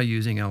were not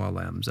using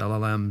LLMs.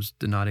 LLMs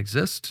did not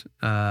exist,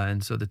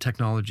 and so the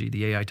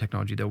AI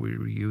technology that we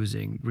were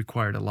using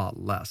required a lot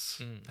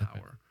less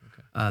power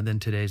than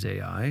today's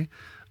AI.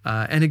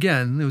 And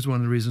again, it was one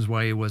of the reasons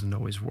why it wasn't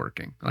always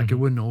working. Like it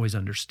wouldn't always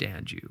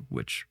understand you,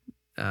 which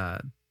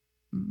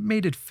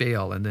made it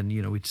fail. And then,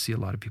 we'd see a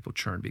lot of people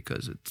churn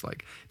because it's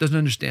like, it doesn't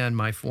understand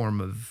my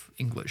form of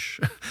English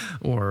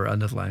or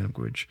another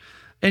language.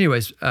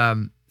 Anyways,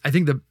 I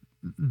think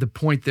the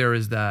point there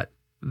is that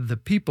the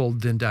people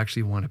didn't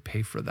actually want to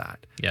pay for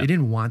that. Yeah. They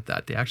didn't want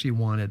that. They actually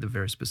wanted a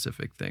very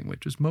specific thing,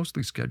 which was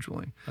mostly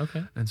scheduling.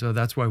 Okay. And so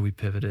that's why we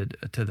pivoted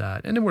to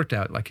that. And it worked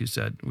out. Like you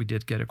said, we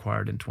did get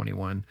acquired in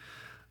 21.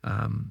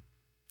 How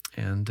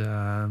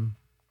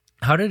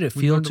did it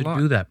feel to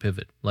do that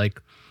pivot?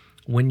 Like,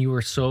 When you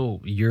were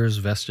so years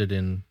vested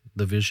in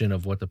the vision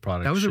of what the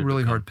product That was a should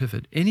really become, hard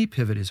pivot. Any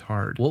pivot is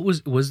hard. what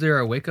was there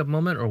a wake up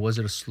moment, or was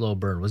it a slow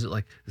burn? Was it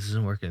like, this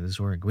isn't working, this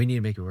isn't working, we need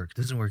to make it work,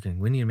 this isn't working,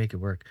 we need to make it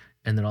work,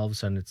 and then all of a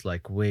sudden it's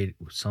like, wait,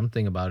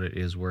 something about it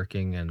is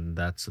working, and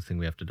that's the thing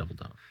we have to double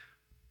down.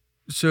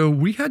 So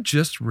we had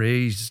just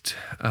raised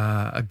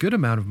a good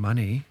amount of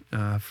money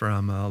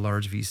from a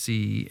large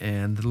VC,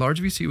 and the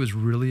large VC was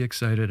really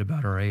excited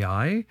about our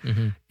AI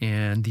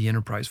and the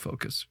enterprise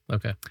focus.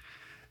 Okay.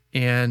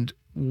 And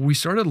we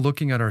started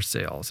looking at our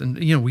sales, and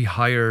we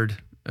hired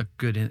a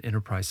good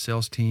enterprise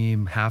sales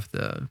team. Half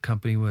the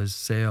company was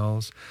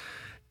sales,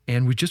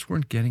 and we just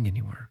weren't getting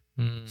anywhere.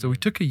 So we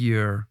took a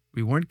year,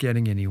 we weren't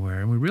getting anywhere,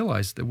 and we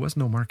realized there was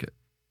no market,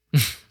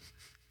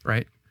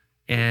 right?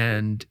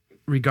 And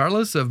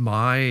regardless of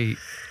my,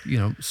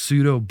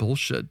 pseudo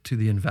bullshit to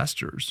the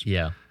investors,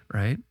 Yeah.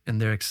 right,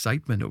 and their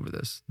excitement over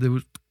this, there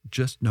was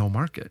just no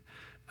market.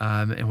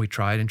 And we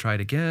tried and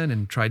tried again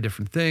and tried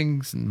different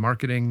things and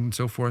marketing and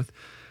so forth.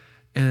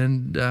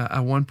 And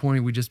at one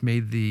point, we just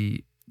made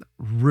the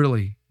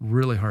really,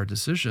 really hard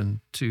decision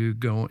to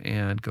go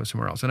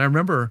somewhere else. And I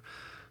remember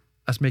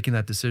us making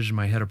that decision.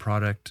 My head of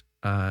product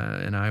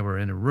and I were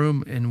in a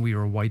room, and we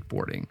were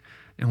whiteboarding.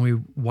 And we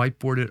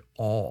whiteboarded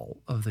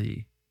all of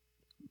the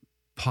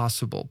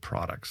possible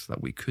products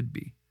that we could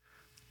be,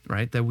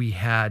 right, that we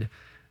had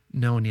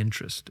known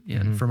interest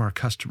in from our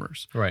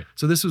customers. Right.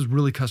 So this was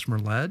really customer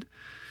led.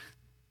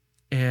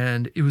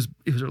 And it was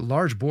a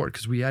large board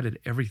because we added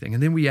everything.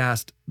 And then we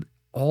asked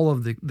all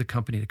of the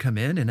company to come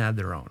in and add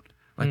their own.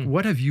 Like,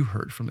 what have you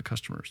heard from the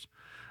customers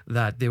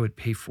that they would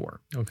pay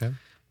for? Okay.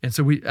 And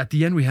so at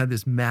the end, we had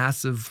this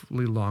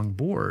massively long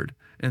board.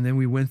 And then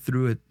we went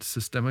through it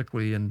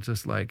systemically and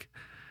just like,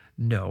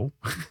 no,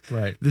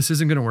 Right. this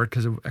isn't going to work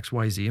because of X,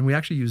 Y, Z. And we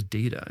actually used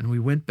data. And we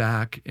went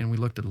back and we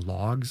looked at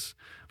logs,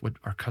 what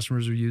our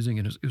customers are using.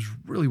 And it was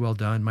really well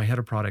done. My head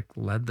of product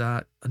led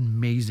that.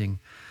 Amazing.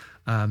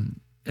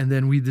 And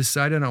then we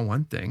decided on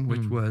one thing,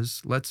 which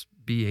was, let's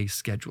be a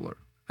scheduler,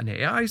 an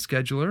AI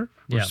scheduler.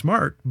 We're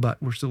smart,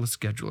 but we're still a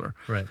scheduler.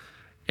 Right.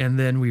 And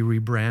then we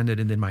rebranded.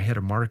 And then my head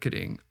of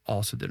marketing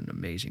also did an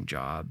amazing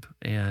job.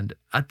 And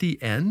at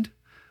the end,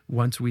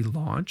 once we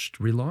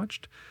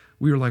relaunched,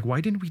 we were like,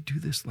 why didn't we do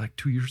this like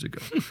 2 years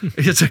ago?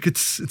 It's like,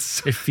 it's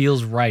It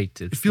feels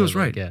right. it feels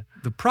right. Yeah.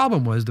 The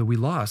problem was that we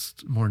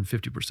lost more than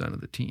 50%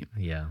 of the team,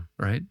 Yeah.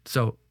 right?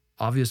 So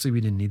obviously we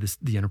didn't need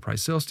the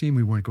enterprise sales team.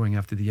 We weren't going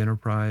after the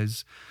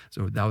enterprise.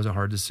 So that was a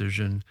hard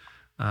decision.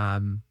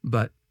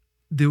 But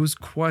there was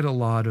quite a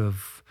lot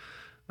of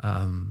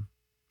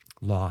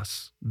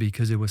loss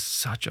because it was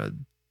such a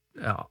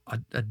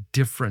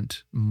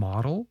different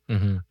model,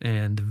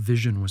 and the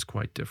vision was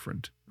quite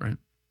different, right?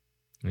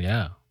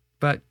 Yeah.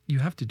 But you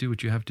have to do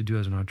what you have to do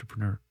as an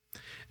entrepreneur.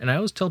 And I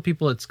always tell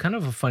people it's kind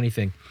of a funny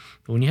thing.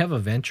 When you have a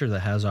venture that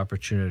has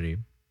opportunity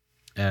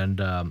and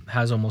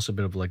has almost a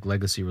bit of like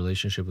legacy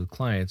relationship with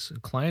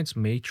clients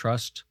may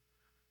trust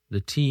the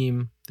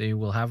team. They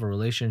will have a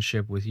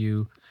relationship with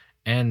you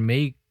and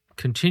may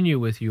continue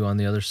with you on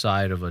the other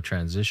side of a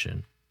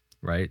transition,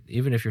 right?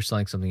 Even if you're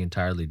selling something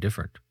entirely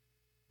different.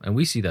 And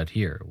we see that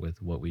here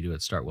with what we do at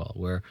Startwell,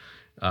 where,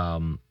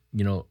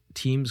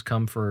 teams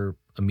come for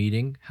a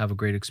meeting, have a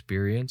great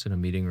experience in a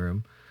meeting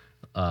room,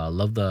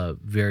 love the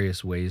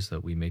various ways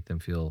that we make them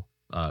feel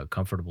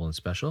comfortable and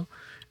special.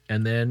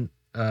 And then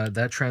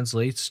that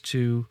translates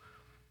to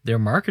their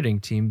marketing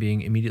team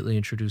being immediately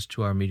introduced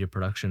to our media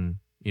production,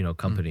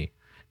 company.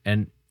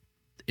 And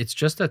it's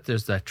just that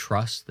there's that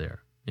trust there,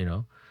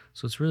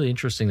 So it's really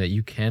interesting that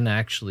you can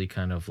actually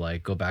kind of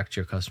like go back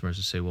to your customers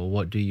and say, well,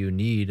 what do you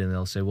need? And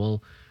they'll say,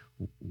 well,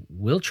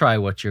 we'll try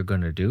what you're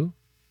going to do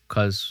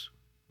because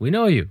we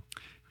know you.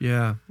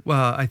 Yeah.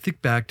 Well, I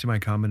think back to my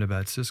comment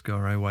about Cisco,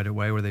 right?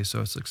 Why were they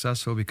so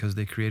successful? Because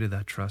they created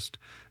that trust.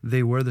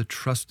 They were the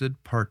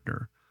trusted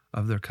partner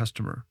of their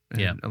customer.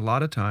 And a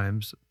lot of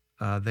times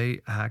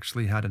they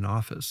actually had an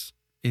office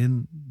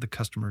in the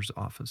customer's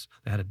office.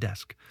 They had a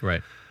desk.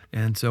 Right.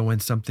 And so when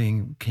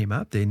something came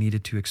up, they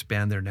needed to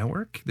expand their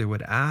network, they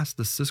would ask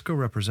the Cisco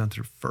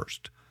representative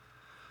first.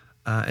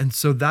 And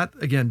so that,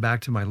 again,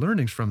 back to my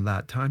learnings from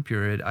that time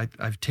period,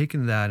 I've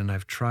taken that and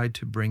I've tried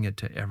to bring it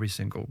to every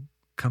single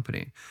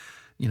company.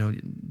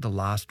 The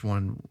last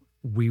one,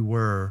 we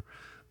were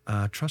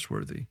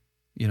trustworthy.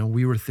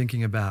 We were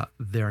thinking about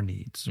their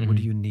needs. What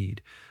do you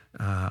need?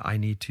 I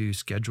need to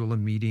schedule a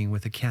meeting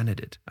with a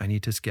candidate. I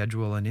need to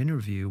schedule an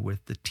interview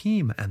with the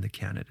team and the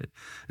candidate.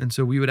 And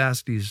so we would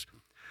ask these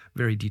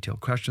very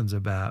detailed questions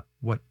about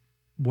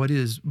what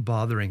is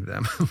bothering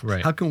them.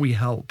 Right. How can we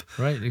help?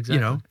 Right,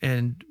 exactly.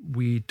 And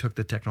we took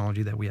the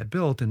technology that we had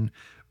built and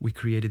we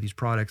created these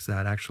products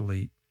that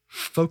actually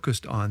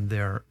focused on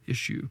their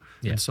issue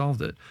and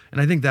solved it. And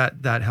I think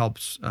that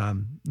helps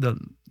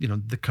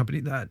the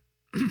company that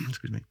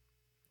excuse me,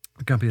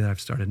 the company that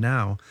I've started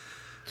now.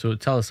 So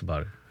tell us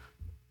about it.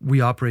 We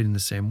operate in the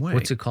same way.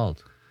 What's it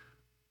called?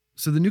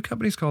 So the new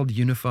company is called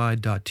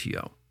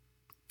Unified.to.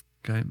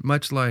 Okay,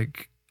 much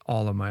like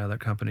all of my other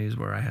companies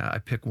where I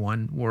pick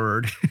one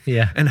word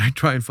Yeah. and I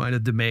try and find a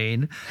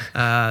domain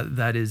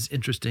that is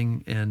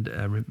interesting and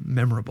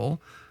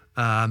memorable.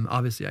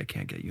 Obviously, I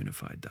can't get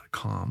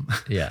unified.com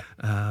Yeah.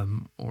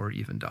 or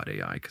even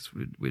 .ai because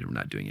we're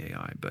not doing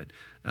AI. But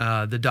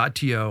the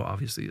 .to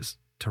obviously is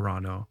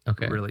Toronto.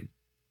 Okay. Really,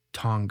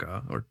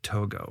 Tonga or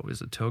Togo.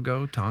 Is it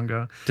Togo?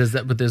 Tonga?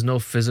 But there's no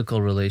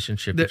physical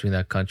relationship between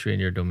that country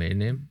and your domain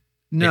name?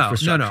 No.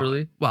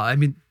 Infrastructurally? Well, I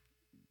mean,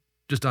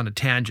 just on a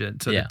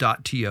tangent. So Yeah. the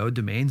 .to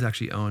domain is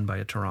actually owned by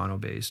a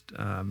Toronto-based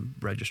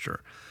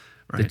register.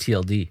 Right? The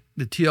TLD.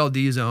 The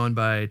TLD is owned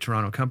by a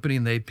Toronto company,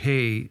 and they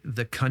pay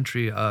the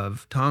country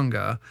of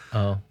Tonga.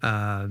 Oh,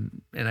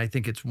 And I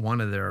think it's one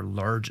of their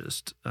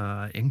largest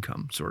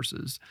income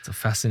sources. it's a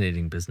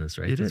fascinating business,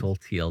 right? It This is. whole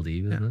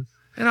TLD business.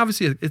 And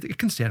obviously, it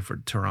can stand for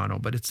Toronto,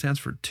 but it stands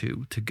for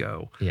to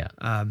go. Yeah.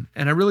 And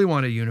I really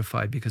want to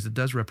unify because it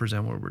does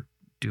represent what we're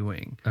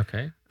doing.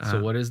 Okay.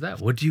 So what is that?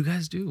 What do you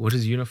guys do? What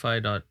is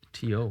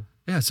unify.to?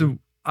 Yeah. So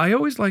I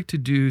always like to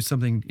do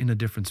something in a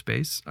different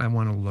space. I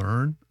want to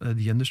learn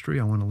the industry.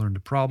 I want to learn the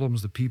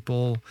problems, the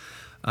people.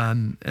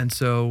 And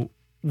so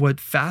what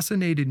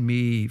fascinated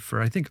me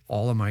for, I think,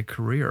 all of my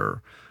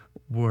career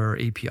were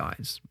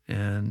APIs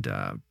and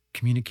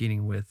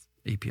communicating with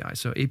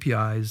APIs. So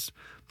APIs,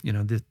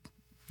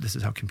 this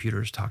is how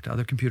computers talk to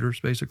other computers,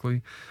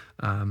 basically.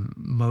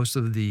 Most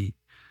of the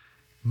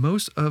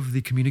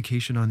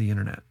communication on the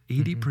internet,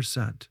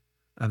 80%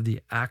 of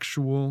the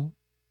actual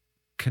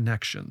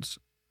connections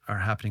are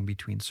happening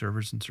between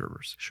servers and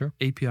servers. Sure.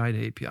 API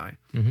to API.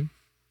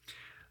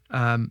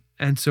 Mm-hmm.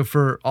 And so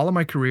for all of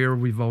my career,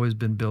 we've always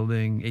been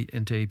building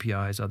into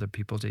APIs, other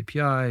people's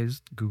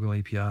APIs, Google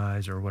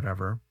APIs or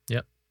whatever.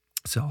 Yep.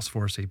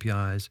 Salesforce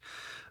APIs,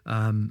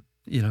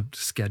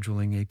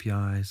 scheduling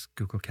APIs,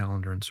 Google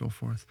Calendar and so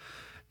forth.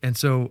 And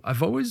so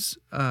I've always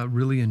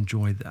really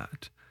enjoyed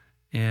that.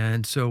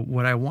 And so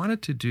what I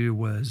wanted to do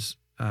was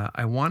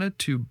I wanted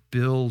to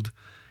build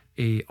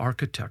a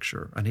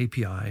architecture, an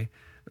API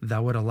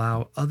that would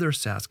allow other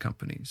SaaS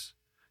companies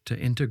to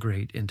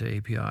integrate into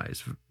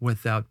APIs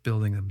without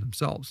building them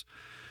themselves.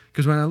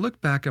 Because when I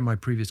look back at my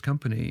previous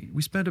company,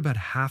 we spent about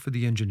half of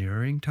the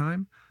engineering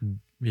time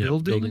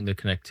building the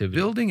connectivity.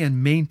 building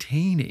and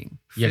maintaining,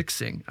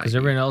 fixing. Because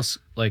everyone else,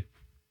 like,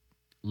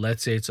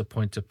 let's say it's a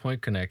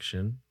point-to-point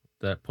connection,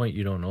 that point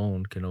you don't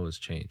own can always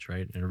change,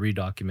 right? And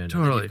redocument it.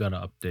 Totally. You've got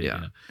to update.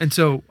 Yeah. And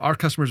so our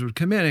customers would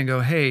come in and go,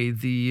 hey,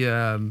 the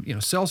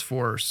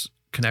Salesforce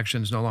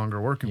connection is no longer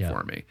working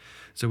for me.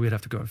 So we'd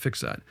have to go and fix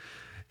that.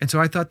 And so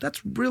I thought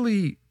that's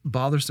really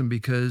bothersome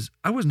because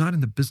I was not in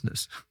the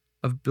business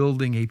of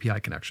building API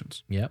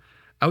connections. Yeah.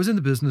 I was in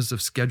the business of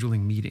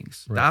scheduling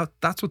meetings. Right.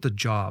 That's what the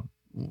job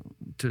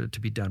to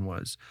be done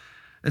was.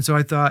 And so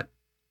I thought,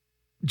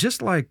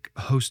 just like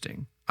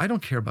hosting, I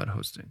don't care about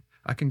hosting.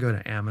 I can go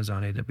to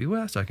Amazon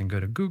AWS. I can go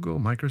to Google,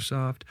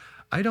 Microsoft.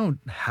 I don't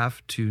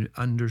have to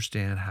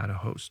understand how to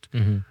host.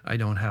 Mm-hmm. I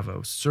don't have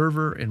a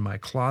server in my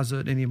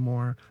closet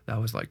anymore.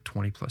 That was like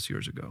 20 plus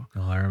years ago.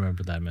 Oh, I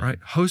remember that, man. Right?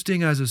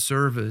 Hosting as a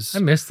service. I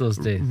miss those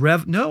days.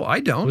 No,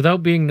 I don't.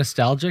 Without being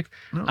nostalgic,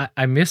 No.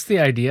 I miss the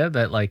idea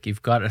that, like,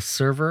 you've got a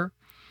server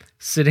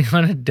sitting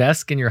on a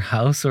desk in your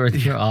house or in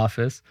your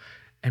office,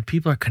 and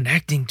people are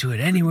connecting to it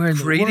anywhere in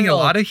the world. Creating a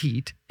lot of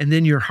heat, and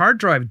then your hard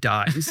drive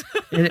dies,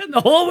 and And the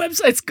whole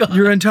website's gone.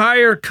 your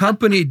entire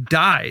company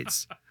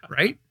dies,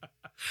 right?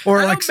 Or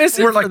I like, don't miss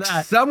it or for like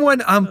that. someone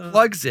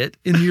unplugs it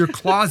in your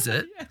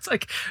closet. It's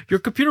like your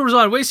computer was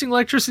on, wasting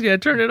electricity. I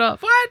turned it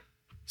off. What?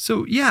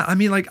 So yeah, I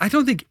mean, like, I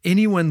don't think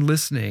anyone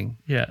listening,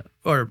 Yeah.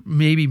 or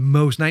maybe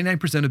most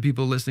 99% of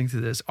people listening to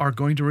this, are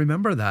going to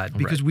remember that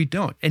because we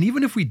don't. And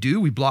even if we do,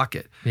 we block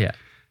it. Yeah.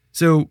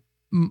 So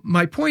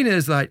my point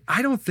is that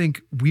I don't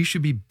think we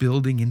should be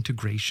building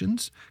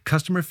integrations,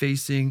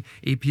 customer-facing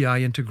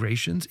API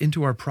integrations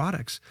into our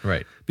products.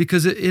 Right.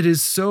 Because it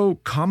is so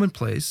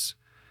commonplace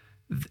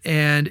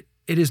and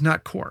it is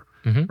not core,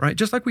 right?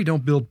 Just like we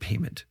don't build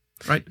payment,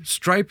 right?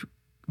 Stripe,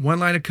 one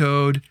line of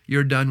code,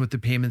 you're done with the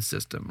payment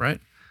system, right?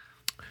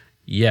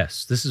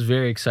 Yes, this is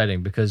very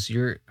exciting because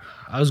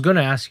I was going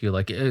to ask you,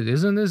 like,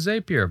 isn't this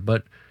Zapier?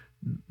 But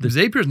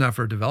Zapier is not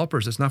for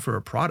developers. It's not for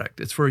a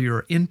product. It's for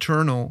your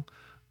internal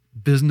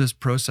business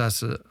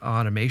process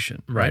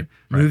automation, right?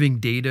 Moving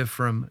data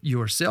from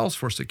your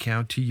Salesforce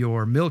account to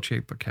your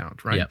Mailchimp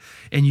account, right?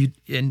 Yep.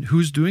 And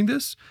who's doing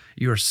this?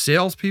 Your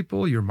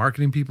salespeople, your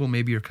marketing people,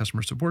 maybe your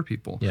customer support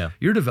people. Yeah.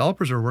 Your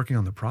developers are working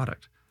on the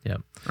product. Yeah.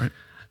 Right.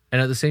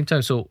 And at the same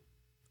time, so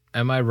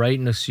am I right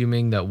in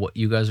assuming that what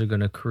you guys are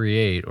going to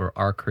create or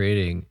are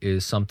creating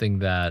is something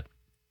that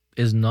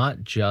is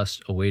not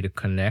just a way to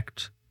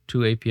connect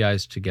two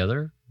APIs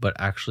together, but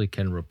actually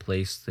can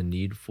replace the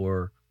need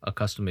for a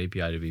custom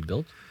API to be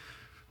built?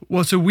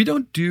 Well, so we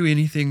don't do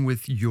anything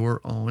with your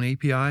own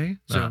API.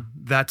 So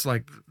that's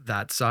like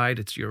that side.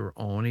 It's your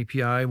own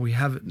API.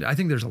 I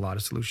think there's a lot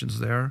of solutions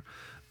there.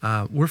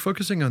 We're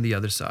focusing on the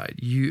other side.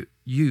 Your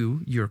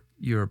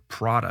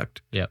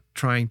product,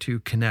 trying to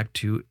connect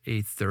to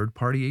a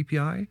third-party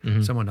API,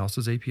 someone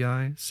else's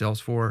API,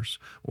 Salesforce,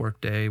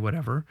 Workday,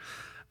 whatever.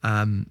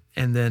 And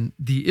then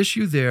the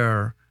issue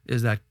there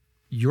is that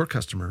your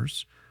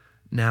customers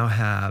now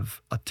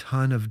have a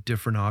ton of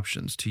different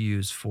options to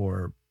use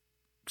for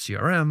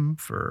CRM,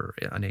 for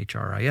an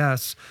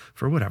HRIS,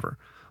 for whatever,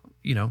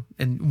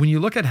 And when you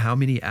look at how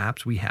many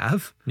apps we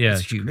have Yeah,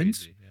 as it's humans,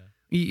 crazy.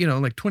 Yeah.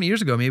 like 20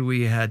 years ago, maybe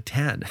we had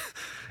 10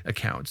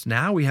 accounts.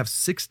 Now we have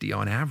 60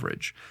 on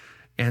average.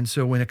 And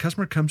so when a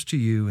customer comes to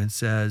you and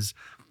says,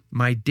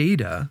 my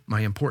data,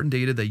 my important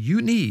data that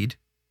you need,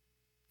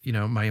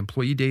 my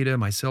employee data,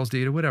 my sales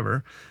data,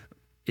 whatever,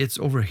 it's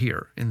over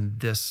here in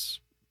this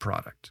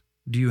product.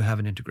 Do you have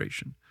an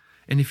integration?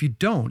 And if you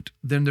don't,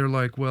 then they're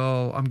like,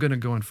 well, I'm going to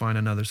go and find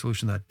another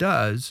solution that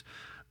does.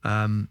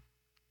 And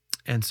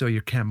so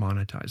you can't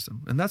monetize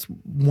them. And that's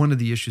one of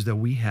the issues that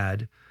we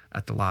had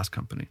at the last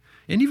company.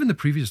 And even the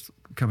previous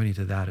company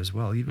to that as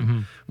well.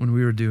 Even when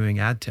we were doing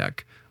ad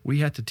tech, we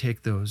had to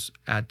take those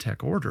ad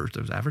tech orders,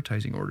 those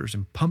advertising orders,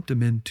 and pump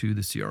them into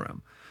the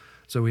CRM.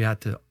 So we had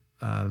to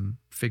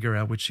figure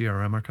out which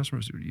CRM our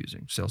customers were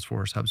using,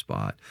 Salesforce,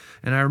 HubSpot.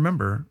 And I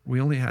remember we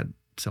only had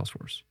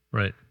Salesforce.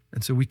 Right.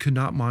 And so we could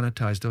not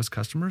monetize those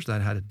customers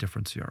that had a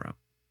different CRM.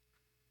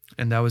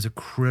 And that was a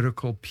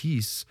critical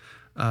piece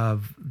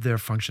of their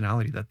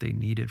functionality that they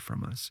needed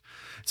from us.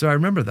 So I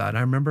remember that. I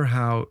remember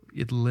how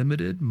it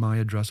limited my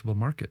addressable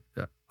market,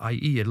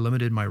 i.e. it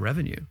limited my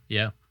revenue.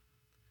 Yeah.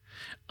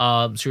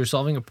 So you're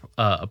solving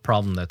a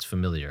problem that's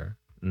familiar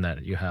and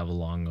that you have a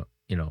long,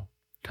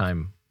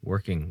 time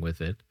working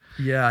with it.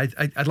 Yeah,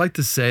 I'd like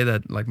to say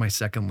that like my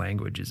second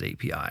language is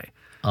API,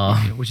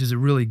 which is a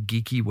really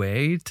geeky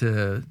way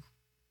to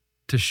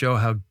show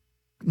how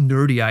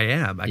nerdy I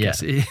am, I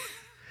guess.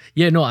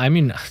 Yeah, no, I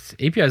mean,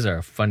 APIs are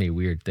a funny,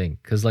 weird thing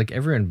because like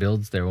everyone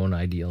builds their own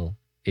ideal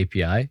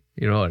API,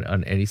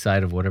 on any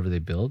side of whatever they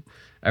build.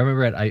 I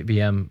remember at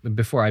IBM,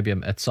 before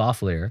IBM, at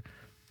SoftLayer,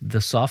 the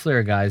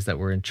SoftLayer guys that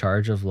were in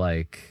charge of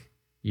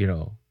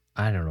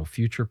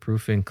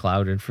future-proofing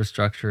cloud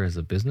infrastructure as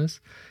a business,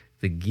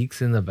 the geeks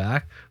in the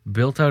back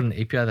built out an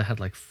API that had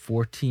like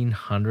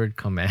 1,400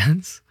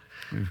 commands.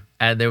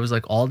 And there was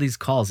like all these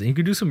calls and you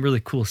could do some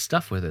really cool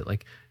stuff with it.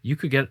 Like you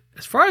could get,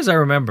 as far as I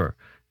remember,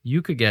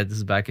 this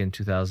is back in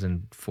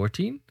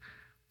 2014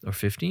 or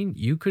 15,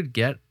 you could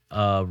get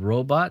a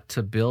robot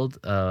to build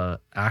a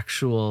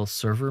actual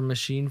server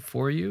machine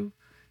for you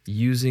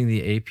using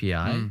the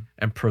API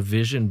and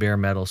provision bare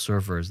metal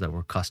servers that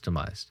were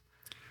customized.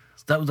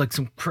 So that was like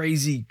some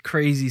crazy,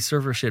 crazy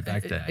server shit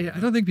back then. I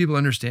don't think people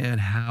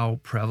understand how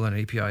prevalent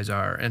APIs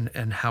are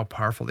and how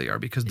powerful they are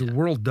because the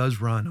world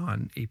does run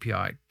on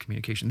API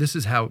communication. This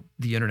is how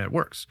the internet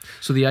works.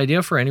 So the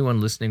idea for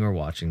anyone listening or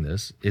watching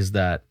this is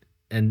that,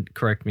 and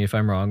correct me if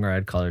I'm wrong or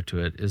add color to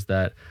it, is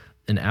that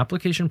an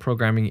application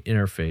programming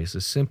interface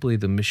is simply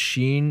the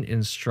machine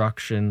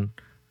instruction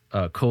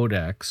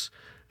codex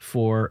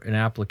for an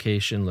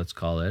application, let's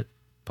call it,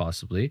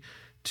 possibly,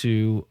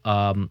 to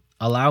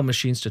allow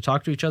machines to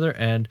talk to each other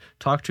and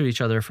talk to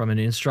each other from an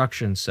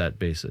instruction set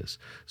basis.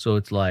 So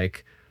it's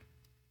like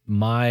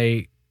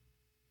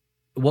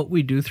what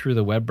we do through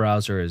the web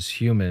browser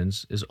as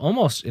humans is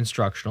almost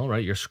instructional,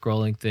 right? You're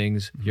scrolling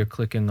things, you're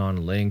clicking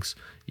on links,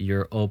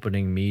 you're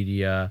opening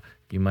media,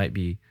 you might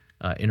be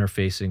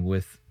interfacing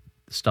with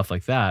stuff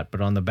like that.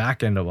 But on the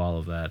back end of all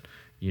of that,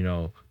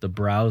 the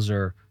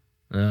browser,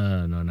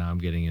 now I'm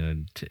getting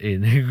in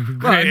a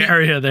gray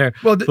area there.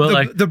 Well,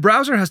 the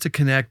browser has to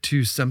connect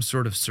to some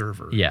sort of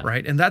server,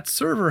 right? And that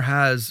server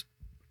has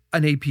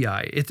an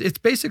API. It's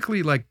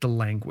basically like the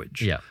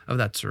language of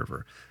that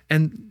server.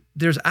 And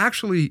there's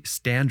actually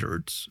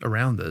standards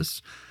around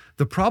this.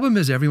 The problem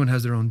is everyone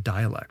has their own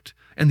dialect.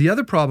 And the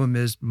other problem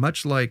is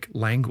much like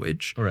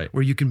language,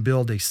 where you can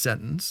build a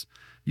sentence,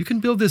 you can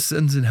build this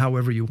sentence in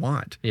however you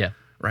want. Yeah.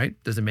 Right?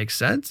 Does it make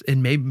sense? It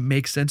may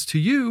make sense to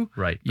you.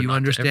 Right. You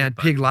understand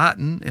Pig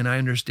Latin and I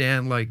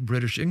understand like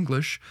British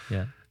English.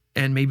 Yeah.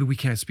 And maybe we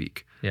can't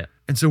speak. Yeah.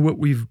 And so what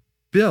we've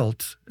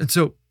built, and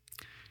so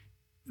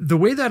the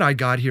way that I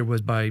got here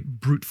was by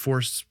brute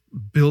force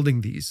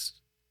building these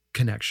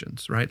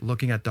connections, right?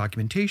 Looking at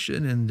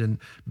documentation and then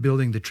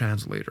building the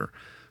translator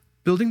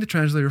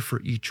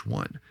for each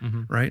one,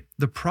 right?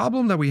 The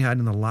problem that we had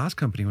in the last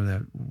company was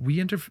that we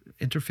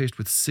interfaced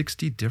with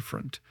 60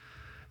 different.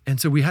 And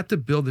so we had to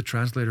build the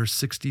translator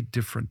 60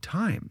 different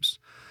times.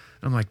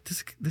 And I'm like,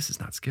 this is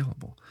not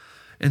scalable.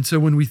 And so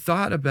when we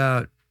thought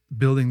about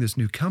building this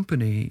new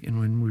company and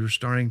when we were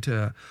starting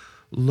to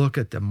look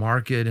at the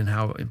market and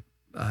how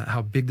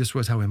big this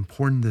was, how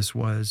important this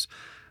was,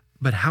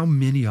 but how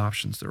many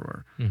options there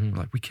were, we're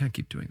like, we can't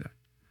keep doing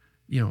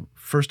that.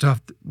 First off,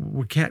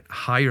 we can't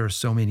hire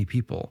so many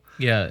people.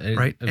 Yeah.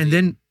 Right. And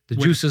then the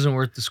juice isn't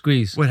worth the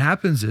squeeze. What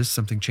happens is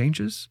something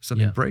changes,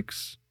 something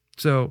breaks.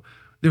 So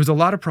there was a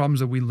lot of problems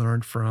that we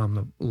learned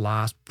from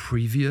the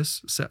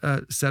previous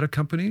set of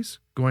companies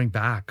going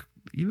back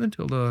even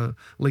till the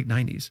late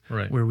 90s,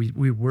 where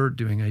we were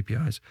doing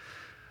APIs.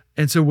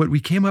 And so what we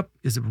came up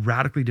is a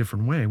radically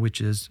different way,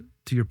 which is,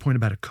 to your point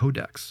about a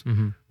codex.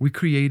 We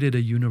created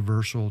a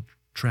universal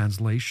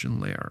translation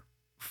layer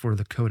for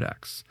the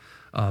codex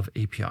of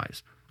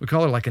APIs. We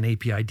call it like an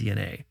API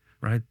DNA,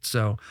 right?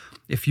 So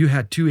if you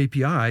had two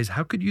APIs,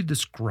 how could you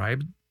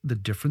describe the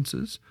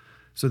differences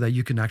so that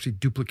you can actually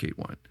duplicate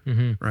one,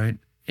 right?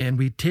 And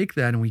we take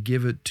that and we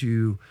give it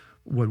to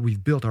what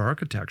we've built, our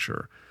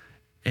architecture,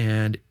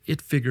 and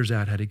it figures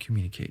out how to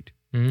communicate.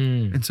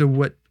 And so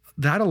what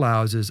that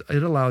allows is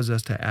it allows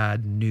us to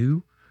add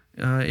new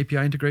API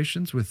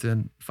integrations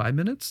within 5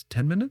 minutes,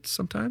 10 minutes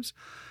sometimes,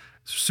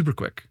 super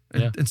quick,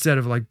 instead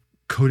of like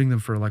coding them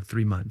for like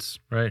 3 months.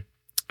 Right.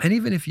 And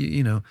even if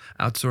you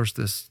outsource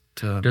this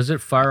to, Does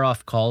it fire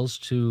off calls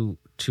to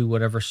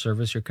whatever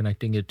service you're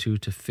connecting it to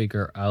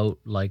figure out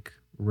like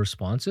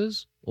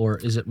responses, or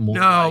is it more?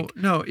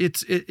 no,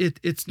 it's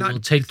not. It'll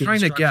take It's the trying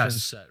to instruction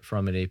guess. set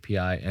from an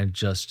API and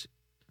just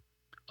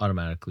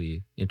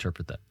automatically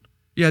interpret that.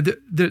 Yeah,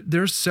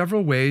 there's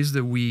several ways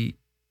that we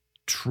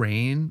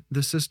train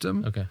the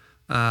system. Okay.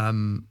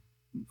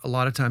 A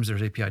lot of times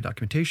there's API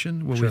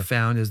documentation. What we Sure.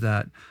 found is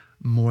that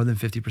more than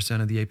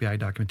 50% of the API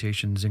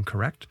documentation is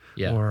incorrect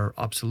or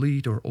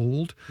obsolete or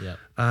old. Yeah.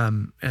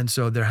 And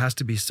so there has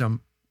to be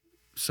some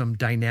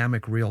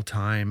dynamic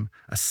real-time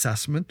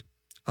assessment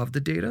of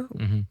the data,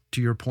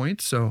 to your point.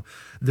 So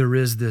there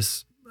is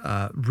this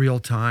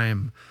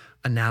real-time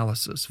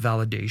analysis,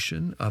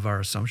 validation of our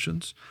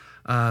assumptions.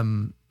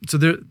 So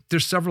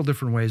there's several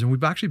different ways, and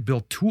we've actually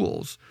built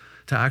tools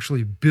to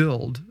actually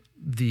build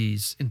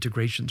these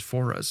integrations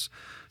for us.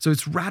 So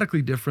it's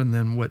radically different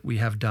than what we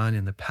have done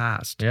in the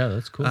past. Yeah,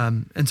 that's cool.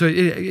 And so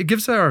it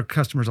gives our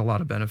customers a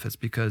lot of benefits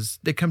because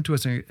they come to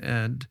us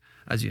and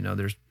as you know,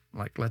 there's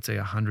like, let's say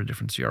 100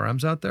 different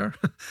CRMs out there.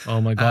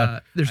 Oh my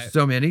God. There's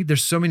so many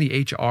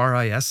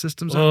HRIS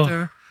systems out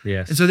there.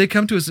 Yes. And so they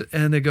come to us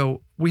and they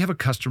go, we have a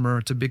customer,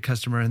 it's a big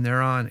customer, and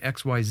they're on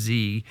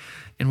XYZ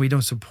and we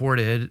don't support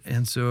it.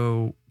 And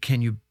so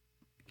can you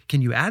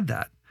add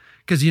that?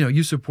 Because,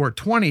 you support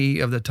 20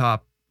 of the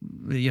top,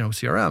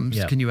 CRMs.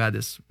 Yeah. Can you add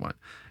this one?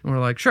 And we're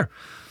like, sure.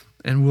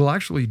 And we'll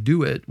actually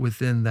do it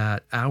within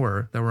that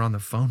hour that we're on the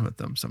phone with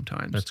them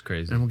sometimes. That's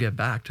crazy. And we'll get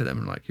back to them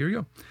and like, here you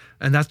go.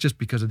 And that's just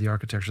because of the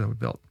architecture that we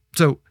built.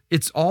 So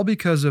it's all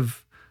because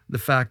of the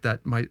fact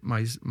that my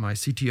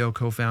CTO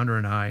co-founder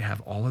and I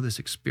have all of this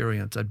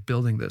experience at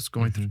building this,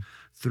 going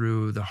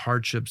through the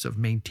hardships of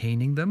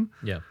maintaining them.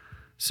 Yeah.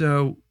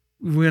 So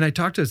when I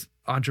talk to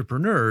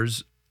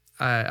entrepreneurs,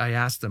 I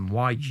ask them,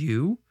 why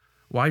you?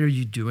 Why are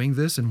you doing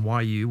this? And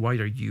why you? Why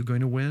are you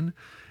going to win?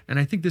 And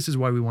I think this is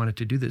why we wanted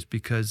to do this,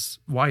 because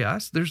why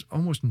us? There's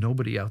almost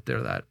nobody out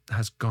there that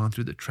has gone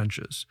through the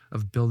trenches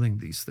of building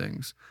these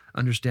things,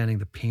 understanding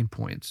the pain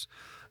points,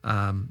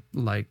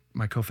 like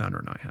my co-founder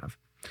and I have.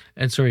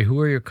 And sorry, who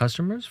are your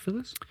customers for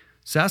this?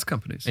 SaaS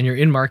companies. And you're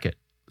in market.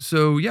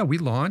 So yeah, we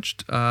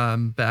launched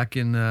back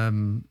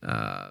in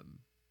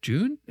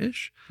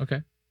June-ish.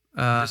 Okay.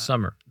 This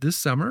summer. This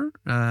summer.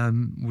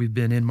 We've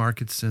been in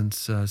market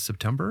since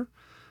September.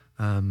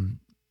 And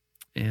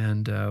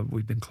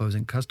we've been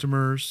closing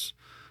customers.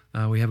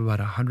 We have about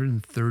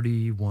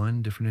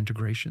 131 different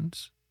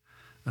integrations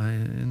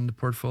in the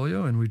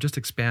portfolio, and we've just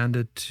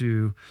expanded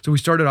to. So we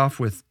started off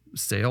with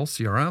sales,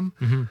 CRM,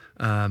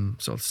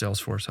 so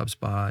Salesforce,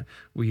 HubSpot.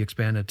 We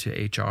expanded to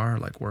HR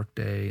like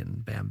Workday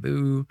and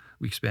Bamboo.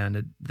 We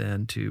expanded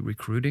then to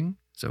recruiting,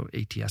 so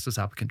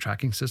ATSs, applicant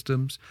tracking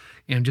systems,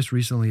 and just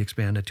recently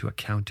expanded to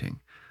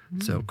accounting.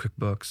 So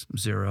QuickBooks,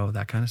 Xero,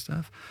 that kind of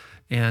stuff.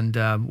 And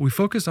we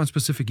focus on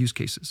specific use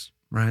cases,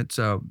 right?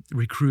 So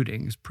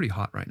recruiting is pretty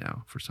hot right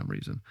now for some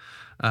reason.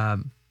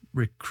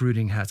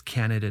 Recruiting has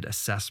candidate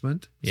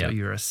assessment. So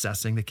you're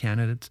assessing the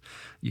candidates.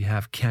 You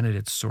have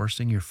candidate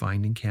sourcing. You're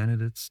finding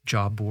candidates,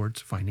 job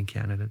boards, finding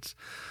candidates.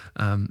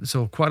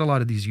 So quite a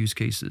lot of these use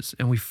cases.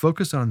 And we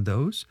focus on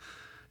those.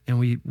 And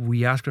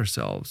we ask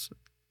ourselves,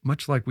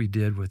 much like we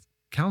did with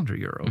Calendar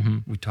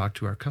Euro, we talk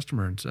to our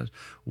customer and says,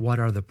 what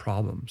are the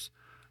problems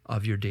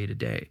of your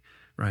day-to-day,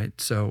 right?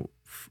 So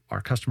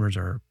our customers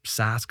are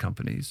SaaS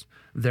companies.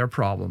 Their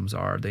problems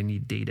are they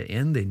need data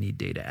in, they need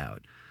data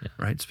out,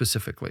 right?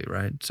 Specifically,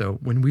 right? So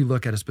when we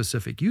look at a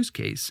specific use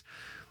case,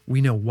 we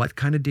know what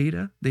kind of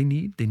data they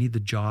need. They need the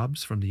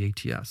jobs from the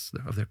ATS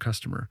of their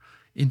customer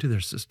into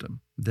their system.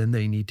 Then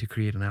they need to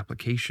create an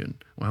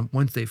application.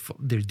 Once they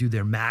do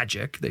their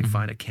magic, they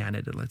find a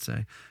candidate, let's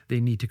say, they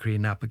need to create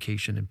an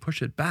application and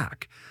push it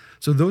back.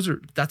 So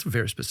that's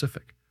very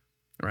specific,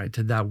 right,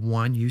 to that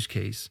one use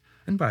case.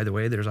 And by the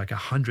way, there's like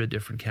 100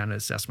 different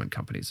candidate assessment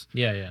companies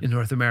in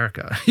North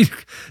America.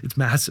 It's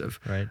massive.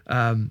 Right.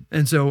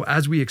 And so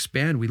as we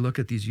expand, we look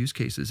at these use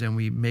cases and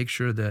we make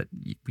sure that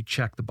we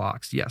check the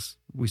box. Yes,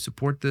 we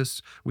support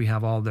this. We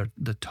have all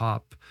the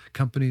top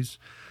companies.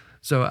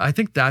 So I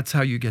think that's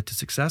how you get to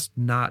success,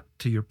 not,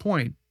 to your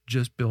point,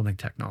 just building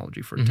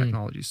technology for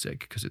technology's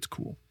sake, because it's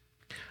cool.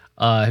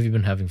 Have you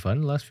been having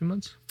fun the last few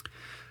months?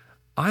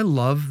 I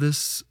love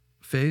this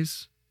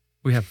phase.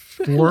 We have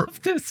I four.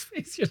 love this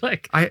face. You're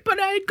like, but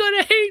I'm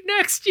gonna hate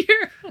next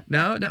year.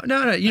 No.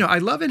 I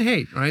love and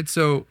hate, right?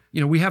 So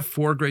we have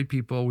 4 great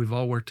people. We've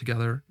all worked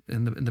together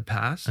in the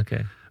past.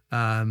 Okay.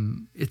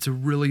 It's a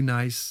really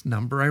nice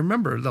number. I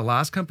remember the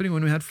last company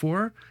when we had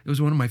 4, it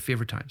was one of my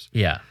favorite times.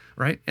 Yeah.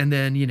 Right. And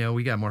then,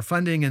 we got more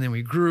funding and then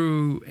we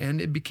grew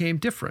and it became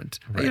different.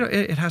 Right.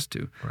 It has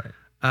to. Right.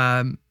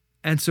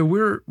 And so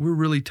we're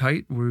really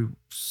tight. We're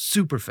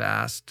super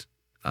fast.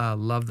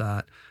 Love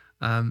that.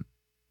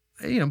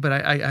 But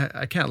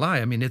I can't lie.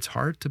 I mean, it's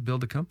hard to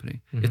build a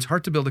company. Mm-hmm. It's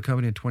hard to build a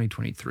company in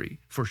 2023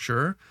 for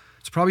sure.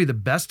 It's probably the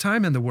best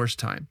time and the worst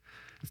time.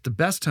 It's the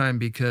best time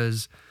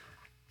because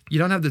you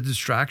don't have the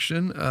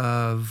distraction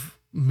of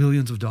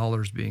millions of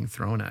dollars being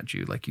thrown at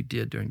you like you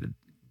did during the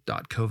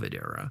 .COVID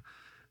era.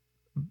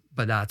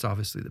 But that's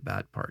obviously the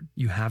bad part.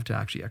 You have to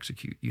actually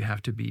execute. You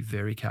have to be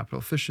very capital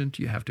efficient.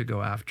 You have to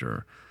go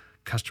after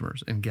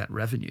customers and get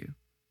revenue.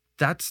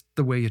 That's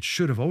the way it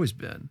should have always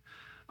been.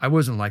 I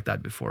wasn't like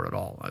that before at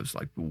all. I was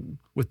like,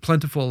 with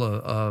plentiful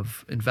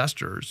of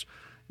investors,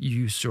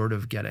 you sort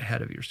of get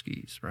ahead of your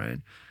skis, right?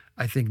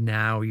 I think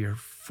now you're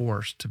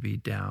forced to be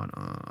down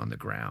on the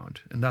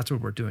ground, and that's what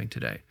we're doing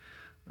today.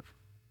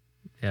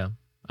 Yeah.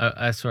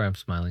 I sorry, I'm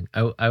smiling.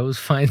 I always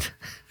find,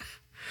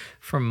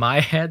 from my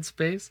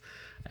headspace,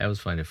 I always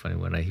find it funny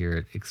when I hear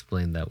it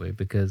explained that way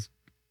because,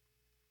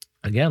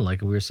 again,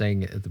 like we were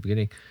saying at the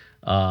beginning,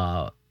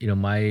 I've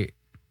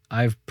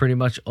pretty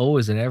much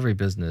always in every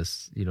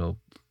business,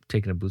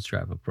 taken a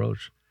bootstrap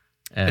approach.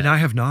 And I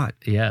have not.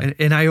 Yeah.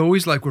 And I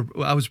always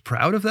I was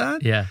proud of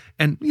that. Yeah.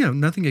 And,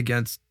 nothing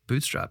against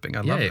bootstrapping.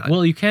 I love that.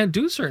 Well, you can't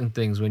do certain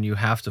things when you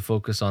have to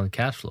focus on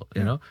cash flow,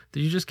 you know?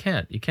 You just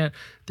can't. You can't.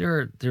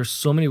 There's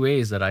so many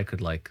ways that I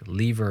could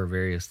lever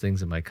various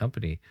things in my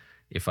company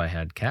if I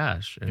had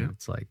cash. And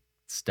it's like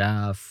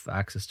staff,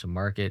 access to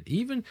market,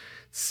 even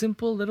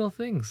simple little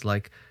things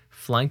like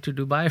flying to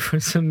Dubai for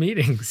some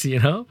meetings,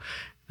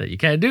 that you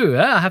can't do.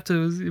 I have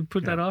to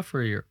put that off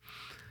for a year.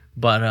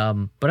 But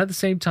at the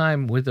same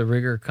time, with the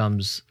rigor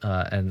comes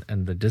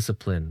and the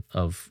discipline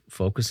of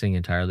focusing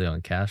entirely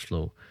on cash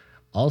flow,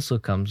 also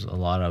comes a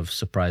lot of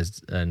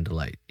surprise and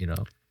delight.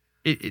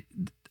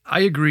 I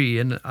agree,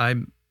 and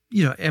I'm.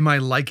 Am I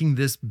liking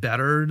this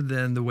better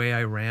than the way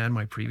I ran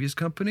my previous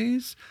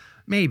companies?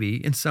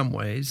 Maybe in some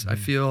ways. I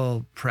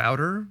feel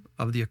prouder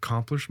of the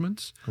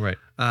accomplishments. Right.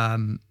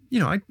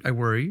 I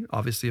worry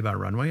obviously about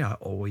runway. I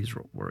always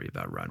worry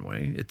about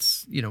runway.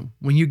 It's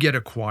when you get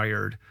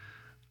acquired.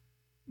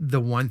 The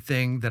one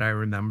thing that I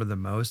remember the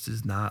most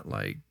is not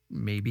like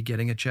maybe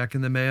getting a check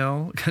in the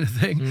mail kind of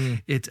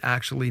thing. It's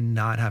actually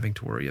not having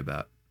to worry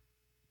about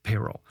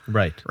payroll.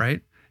 Right.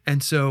 Right.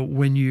 And so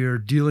when you're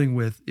dealing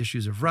with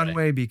issues of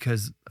runway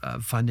because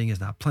funding is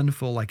not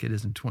plentiful like it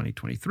is in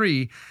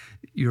 2023,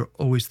 you're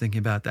always thinking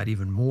about that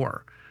even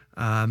more.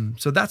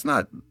 So that's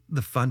not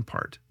the fun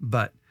part.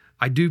 But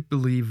I do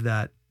believe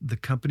that the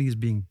company is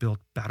being built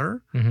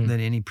better than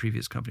any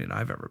previous company that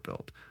I've ever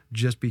built,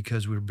 just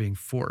because we're being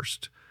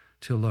forced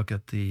to look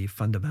at the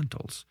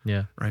fundamentals.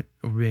 Yeah. Right.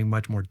 We're being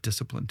much more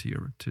disciplined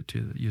to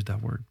use that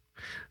word.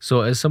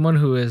 So as someone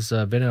who has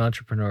been an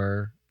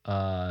entrepreneur,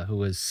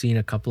 who has seen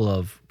a couple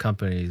of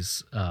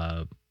companies,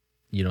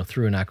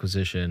 through an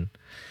acquisition,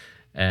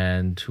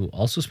 and who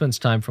also spends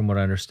time, from what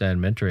I understand,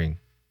 mentoring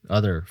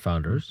other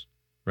founders,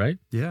 right?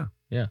 Yeah.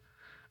 Yeah.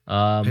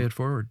 Pay it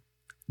forward.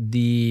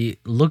 The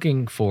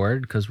looking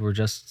forward, because we're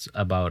just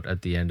about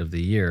at the end of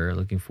the year,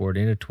 looking forward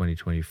into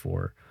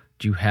 2024,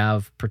 do you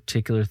have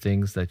particular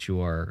things that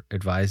you are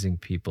advising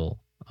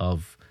people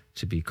of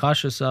to be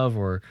cautious of,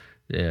 or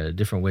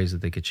different ways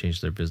that they could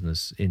change their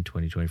business in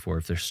 2024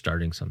 if they're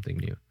starting something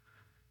new?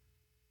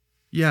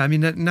 Yeah, I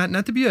mean,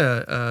 not to be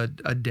a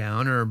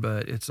downer,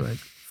 but it's like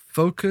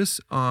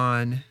focus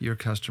on your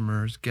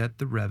customers, get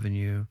the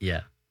revenue.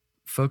 Yeah.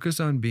 Focus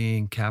on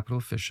being capital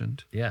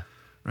efficient. Yeah.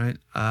 Right.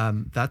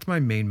 That's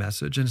my main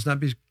message. And it's not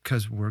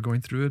because we're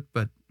going through it,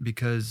 but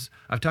because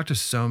I've talked to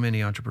so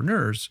many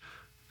entrepreneurs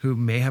who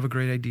may have a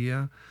great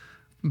idea,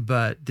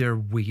 but they're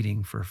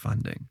waiting for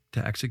funding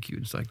to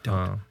execute. It's like,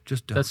 don't.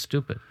 That's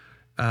stupid.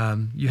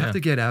 You have to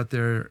get out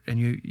there and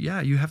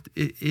you have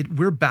to,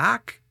 we're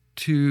back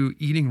to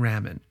eating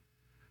ramen.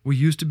 We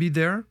used to be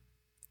there,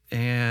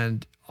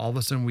 and all of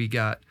a sudden we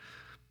got,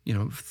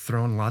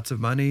 thrown lots of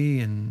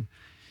money and,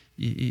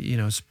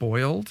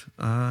 spoiled.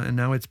 And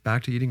now it's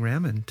back to eating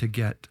ramen to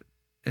get,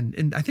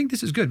 and I think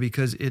this is good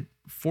because it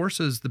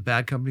forces the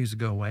bad companies to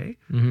go away.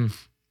 Mm-hmm.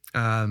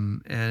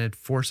 And it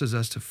forces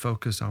us to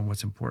focus on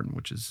what's important,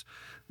 which is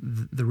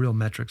the real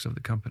metrics of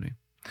the company.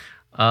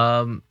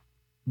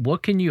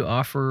 What can you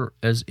offer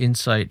as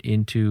insight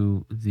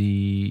into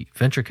the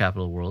venture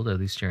capital world, at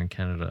least here in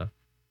Canada,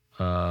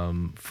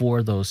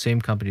 for those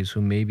same companies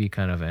who may be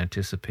kind of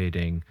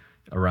anticipating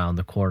around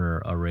the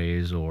corner a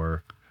raise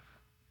or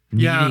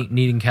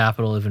needing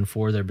capital even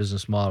for their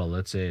business model?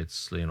 Let's say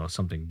it's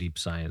something deep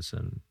science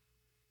and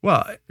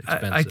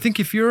I think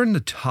if you're in the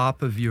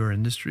top of your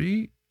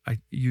industry,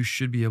 you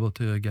should be able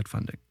to get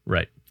funding.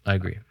 Right. I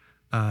agree.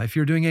 If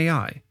you're doing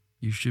AI,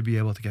 you should be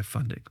able to get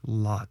funding,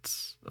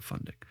 lots of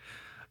funding.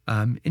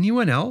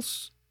 Anyone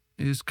else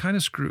is kind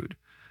of screwed.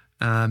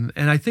 And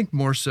I think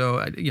more so,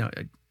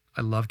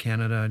 I love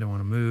Canada. I don't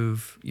want to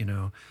move,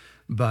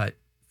 but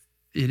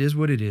it is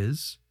what it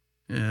is.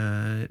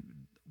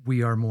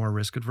 We are more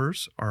risk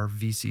adverse. Our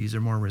VCs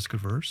are more risk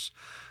adverse.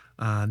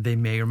 They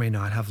may or may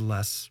not have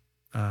less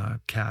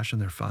cash in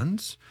their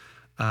funds.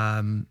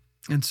 And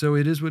so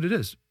it is what it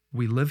is.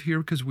 We live here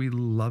because we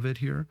love it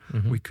here.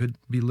 We could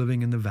be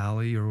living in the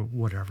valley or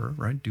whatever,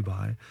 right?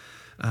 Dubai,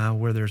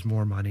 where there's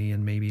more money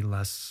and maybe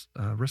less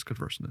risk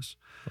averseness.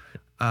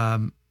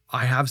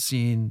 I have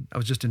seen. I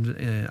was just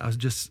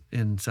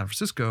in San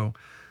Francisco,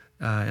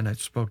 and I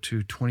spoke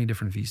to 20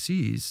 different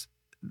VCs.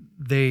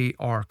 They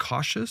are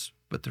cautious,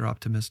 but they're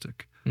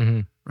optimistic,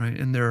 right?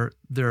 And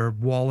their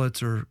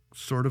wallets are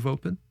sort of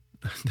open.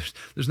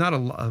 There's not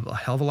a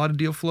hell of a lot of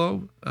deal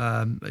flow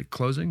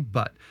closing,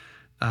 but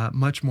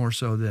much more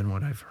so than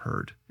what I've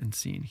heard and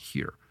seen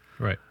here,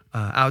 Right.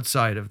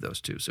 outside of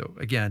those two. So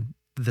again,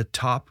 the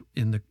top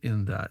in the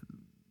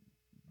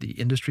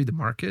industry, the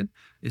market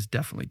is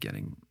definitely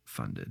getting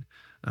funded,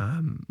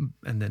 and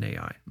then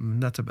AI.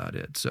 And that's about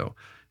it. So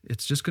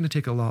it's just going to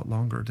take a lot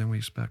longer than we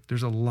expect.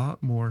 There's a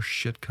lot more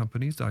shit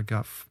companies that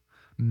got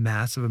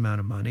massive amount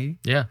of money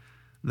Yeah.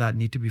 that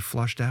need to be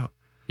flushed out.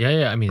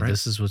 Yeah. I mean, Right.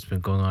 this is what's been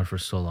going on for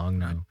so long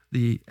now.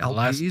 The The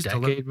last LPs,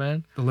 decade,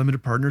 man. the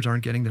limited partners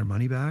aren't getting their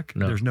money back.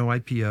 No. There's no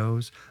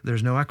IPOs.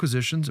 There's no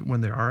acquisitions.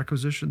 When there are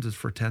acquisitions, it's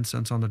for 10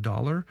 cents on the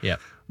dollar. Yeah.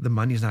 The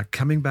money's not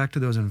coming back to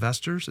those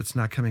investors. It's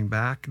not coming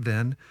back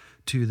then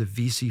to the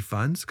VC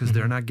funds because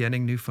they're not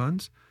getting new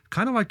funds.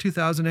 Kind of like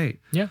 2008.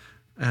 Yeah.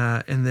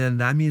 And then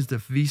that means the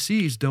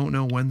VCs don't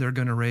know when they're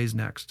going to raise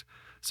next.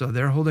 So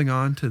they're holding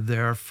on to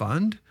their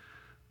fund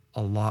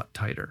a lot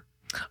tighter.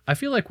 I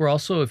feel like we're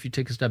also, if you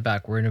take a step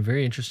back, we're in a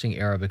very interesting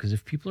era because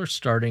if people are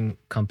starting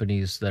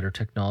companies that are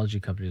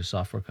technology companies,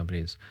 software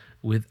companies,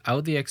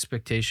 without the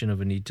expectation of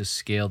a need to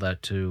scale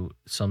that to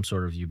some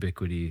sort of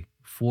ubiquity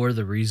for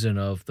the reason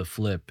of the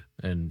flip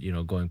and,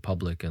 going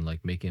public and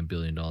like making $1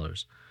 billion.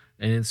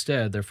 And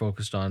instead they're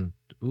focused on,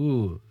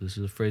 this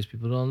is a phrase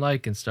people don't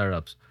like in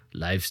startups,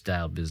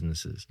 lifestyle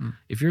businesses.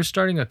 If you're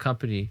starting a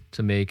company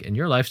to make, and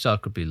your lifestyle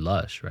could be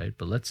lush, right?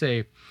 But let's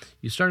say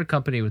you start a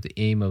company with the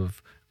aim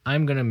of,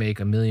 I'm going to make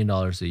 $1 million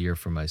a year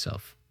for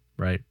myself,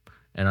 right?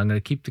 And I'm going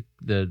to keep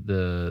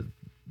the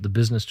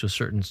business to a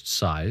certain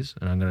size,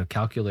 and I'm going to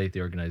calculate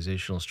the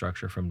organizational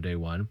structure from day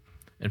one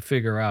and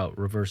figure out,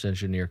 reverse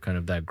engineer kind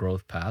of that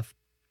growth path.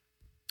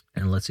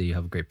 And let's say you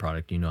have a great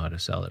product, you know how to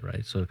sell it,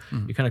 right? So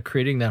you're kind of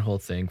creating that whole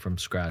thing from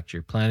scratch.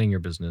 You're planning your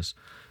business.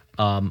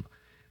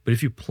 But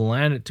if you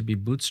plan it to be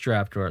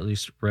bootstrapped or at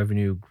least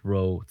revenue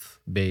growth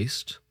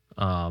based,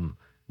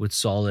 with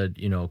solid,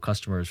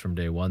 customers from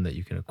day one that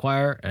you can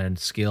acquire and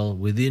scale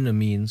within a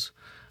means,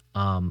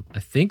 I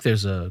think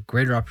there's a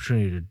greater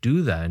opportunity to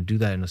do that and do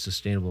that in a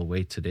sustainable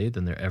way today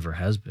than there ever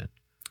has been.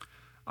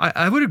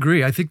 I would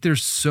agree. I think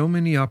there's so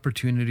many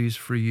opportunities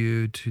for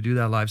you to do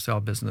that lifestyle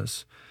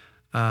business.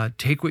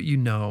 Take what you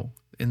know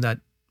and that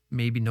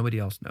maybe nobody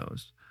else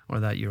knows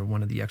or that you're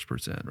one of the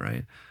experts in,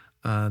 right?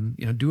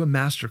 Do a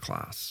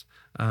masterclass,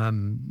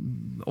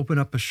 open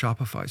up a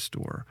Shopify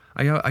store.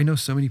 I know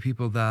so many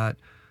people that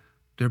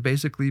they're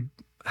basically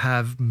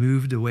have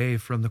moved away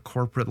from the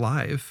corporate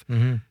life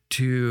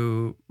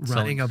to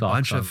running Selling a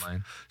socks bunch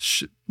online.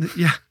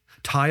 of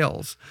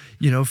tiles,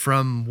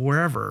 from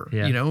wherever,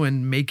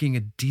 and making a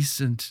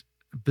decent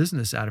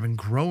business out of and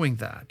growing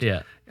that.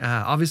 Yeah.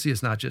 Obviously,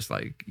 it's not just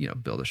like,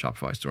 build a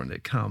Shopify store and they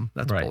come.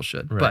 That's Right,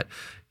 bullshit. right. But,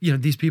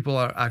 these people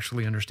are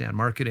actually understand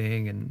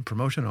marketing and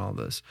promotion and all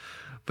this.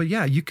 But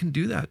yeah, you can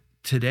do that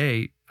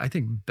today, I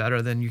think,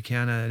 better than you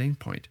can at any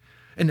point.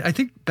 And I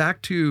think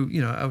back to,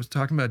 I was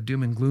talking about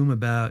doom and gloom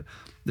about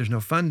there's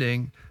no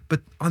funding,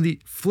 but on the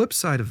flip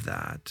side of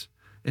that,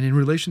 and in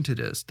relation to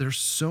this, there's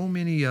so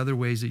many other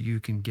ways that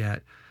you can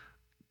get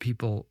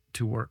people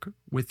to work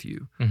with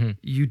you.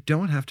 You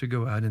don't have to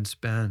go out and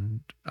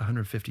spend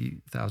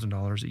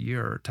 $150,000 a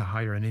year to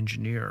hire an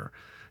engineer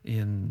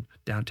in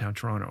downtown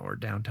Toronto or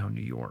downtown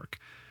New York,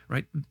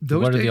 right?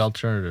 What are the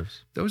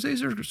alternatives? Those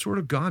days are sort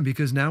of gone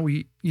because now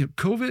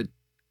COVID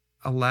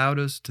allowed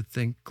us to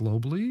think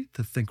globally,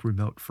 to think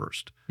remote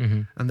first.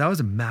 And that was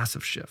a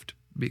massive shift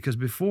because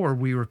before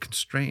we were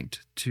constrained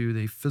to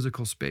the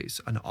physical space,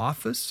 an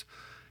office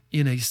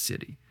in a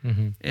city.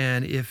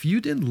 And if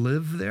you didn't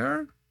live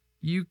there,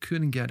 you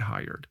couldn't get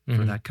hired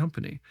for that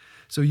company.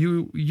 So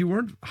you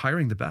weren't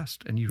hiring the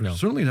best and you're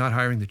certainly not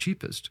hiring the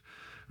cheapest,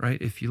 right?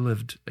 If you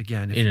lived,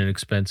 again, In an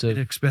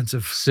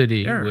expensive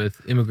city area.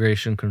 with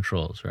immigration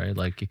controls, right?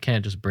 Like you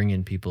can't just bring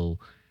in people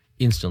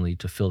instantly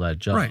to fill that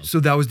job. Right.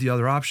 So that was the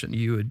other option.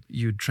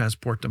 You'd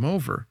transport them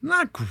over.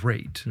 Not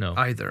great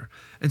either.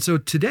 And so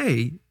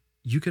today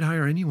you could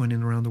hire anyone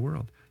in around the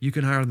world. You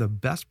can hire the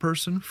best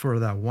person for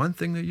that one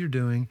thing that you're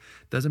doing.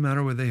 Doesn't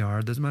matter where they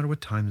are. Doesn't matter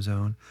what time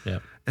zone. Yeah.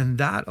 And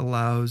that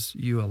allows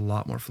you a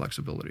lot more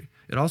flexibility.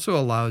 It also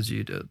allows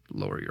you to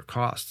lower your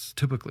costs,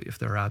 typically if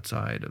they're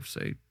outside of,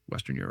 say,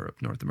 Western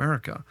Europe, North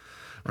America,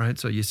 right?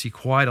 So you see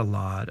quite a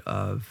lot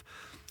of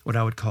what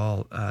I would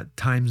call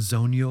time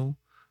zonal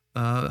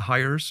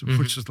hires,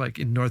 which is like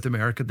in North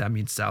America, that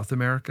means South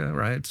America,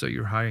 right? So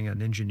you're hiring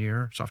an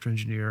engineer, software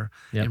engineer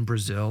in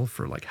Brazil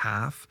for like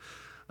half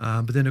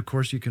But then, of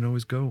course, you can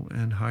always go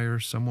and hire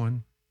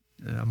someone,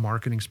 a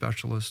marketing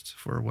specialist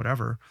for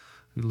whatever,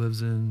 who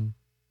lives in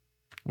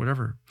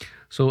whatever.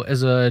 So,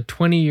 as a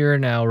 20-year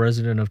now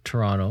resident of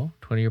Toronto,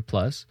 20-year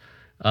plus,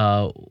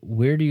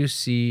 where do you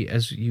see,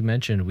 as you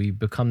mentioned, we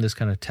become this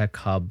kind of tech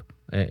hub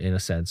in a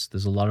sense.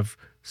 There's a lot of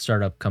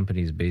startup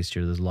companies based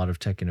here. There's a lot of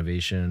tech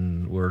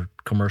innovation. We're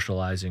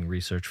commercializing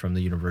research from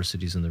the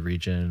universities in the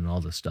region and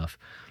all this stuff.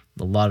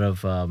 A lot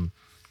of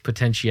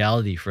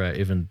potentiality for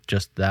even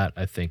just that,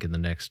 I think, in the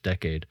next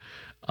decade.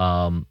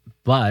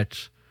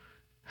 But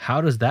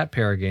how does that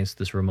pair against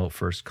this remote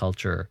first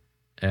culture?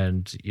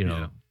 And,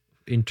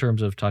 in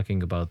terms of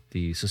talking about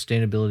the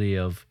sustainability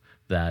of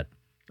that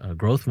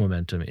growth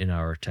momentum in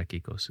our tech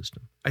ecosystem.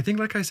 I think,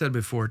 like I said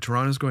before,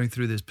 Toronto's going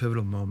through this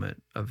pivotal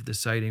moment of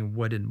deciding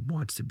what it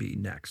wants to be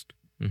next.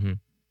 Mm-hmm.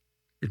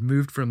 It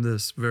moved from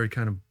this very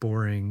kind of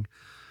boring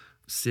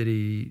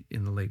city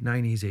in the late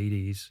 90s,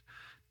 80s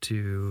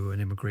to an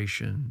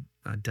immigration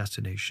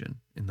destination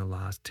in the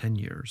last 10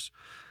 years.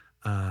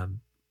 A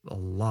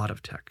lot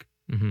of tech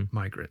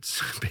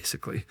migrants,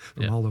 basically,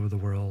 from all over the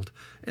world,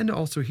 and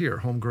also here,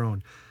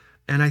 homegrown.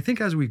 And I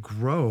think as we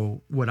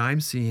grow, what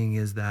I'm seeing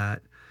is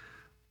that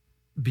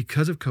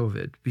because of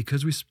COVID,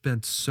 because we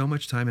spent so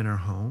much time in our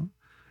home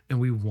and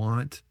we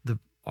want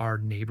our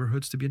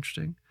neighborhoods to be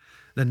interesting,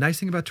 the nice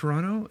thing about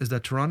Toronto is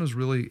that Toronto is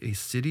really a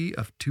city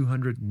of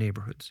 200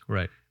 neighborhoods.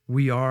 Right.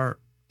 We are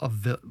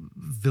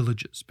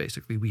villages,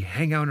 basically. We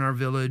hang out in our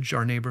village,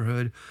 our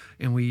neighborhood,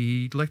 and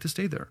we like to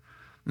stay there.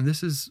 And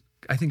this is,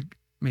 I think,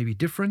 maybe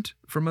different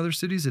from other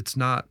cities. It's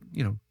not,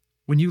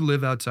 when you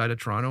live outside of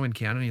Toronto in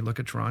Canada, you look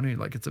at Toronto, you're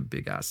like, it's a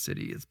big ass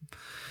city. It's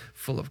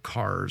full of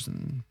cars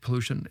and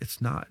pollution.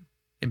 It's not.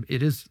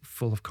 It is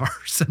full of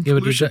cars and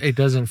pollution. But it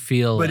doesn't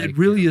feel but it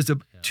really is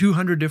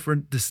 200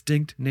 different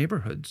distinct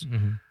neighborhoods.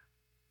 Mm-hmm.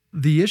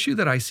 The issue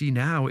that I see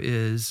now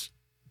is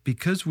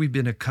because we've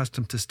been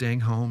accustomed to staying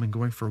home and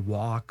going for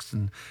walks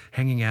and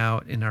hanging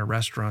out in our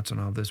restaurants and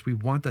all this, we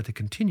want that to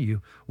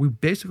continue. We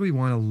basically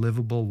want a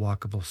livable,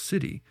 walkable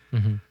city.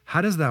 Mm-hmm.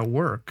 How does that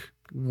work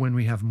when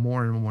we have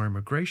more and more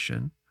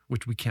immigration,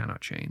 which we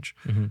cannot change,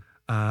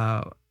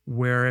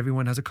 where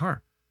everyone has a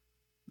car,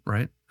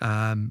 right?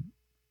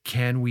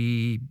 Can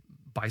we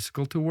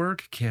bicycle to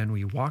work? Can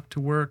we walk to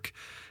work?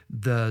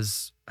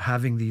 Does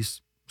having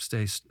these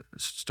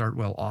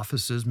Startwell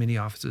offices, mini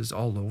offices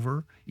all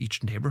over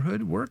each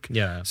neighborhood work?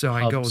 Yeah. So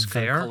I go Hubs,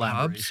 kind of there,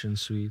 collaboration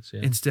hubs, suites,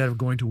 instead of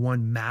going to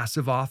one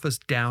massive office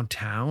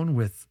downtown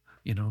with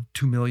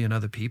 2 million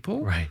other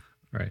people right.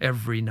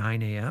 every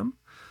 9 a.m.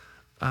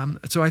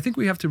 So I think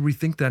we have to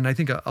rethink that. And I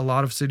think a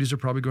lot of cities are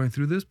probably going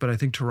through this, but I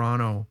think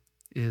Toronto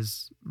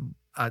is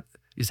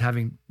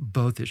having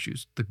both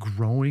issues, the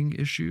growing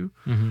issue,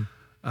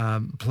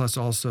 plus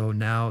also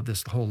now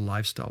this whole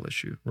lifestyle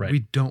issue. Right. We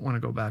don't want to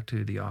go back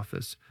to the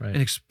office. Right.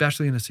 And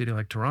especially in a city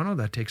like Toronto,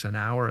 that takes an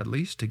hour at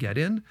least to get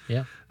in.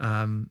 Yeah.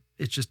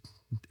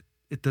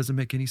 It doesn't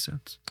make any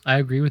sense. I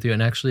agree with you.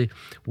 And actually,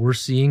 we're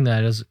seeing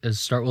that as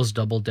Startwell's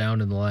doubled down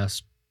in the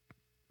last,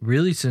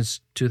 really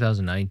since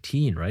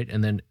 2019, right?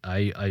 And then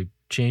I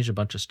changed a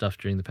bunch of stuff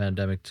during the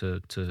pandemic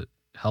to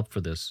help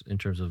for this in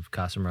terms of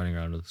customer running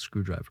around with a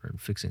screwdriver and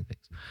fixing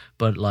things.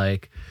 But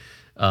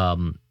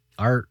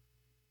our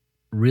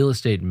real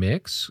estate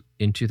mix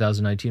in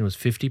 2019 was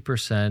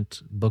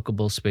 50%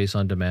 bookable space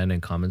on demand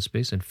and common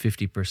space, and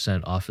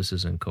 50%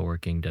 offices and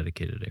co-working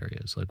dedicated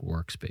areas like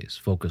workspace,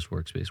 focused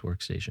workspace,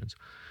 workstations.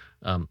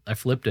 I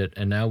flipped it,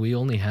 and now we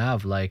only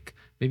have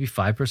maybe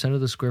 5% of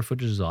the square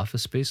footage is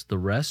office space. The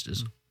rest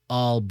is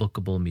all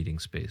bookable meeting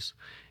space,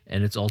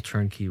 and it's all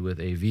turnkey with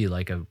AV.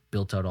 I've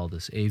built out all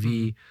this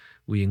AV.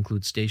 We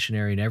include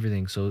stationery and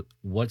everything. So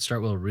what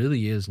Startwell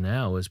really is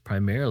now is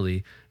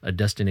primarily a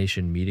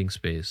destination meeting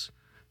space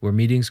where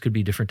meetings could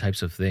be different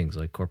types of things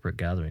like corporate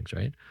gatherings,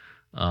 right?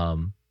 I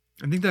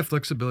think that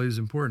flexibility is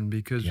important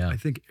because I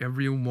think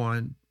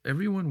everyone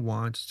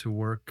wants to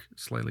work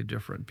slightly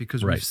different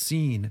because we've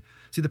seen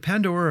the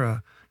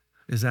Pandora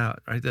is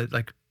out, right?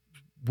 That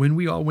when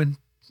we all went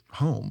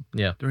home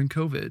during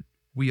COVID,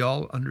 we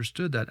all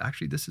understood that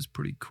actually this is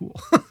pretty cool.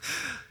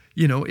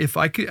 If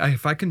I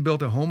can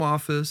build a home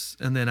office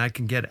and then I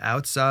can get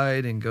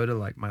outside and go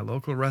to my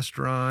local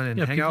restaurant and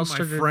hang out with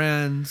my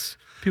friends.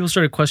 People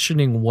started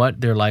questioning what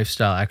their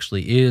lifestyle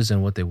actually is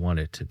and what they want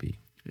it to be.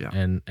 Yeah.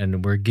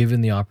 And we're given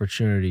the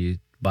opportunity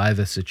by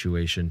the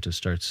situation to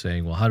start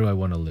saying, well, how do I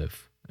want to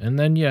live? And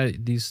then,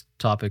 these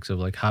topics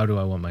of how do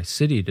I want my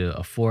city to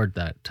afford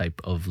that type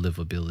of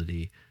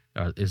livability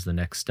is the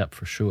next step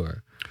for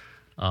sure.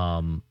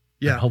 And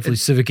hopefully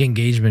civic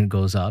engagement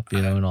goes up,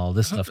 and all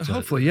this stuff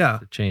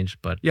to change.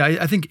 But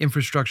I think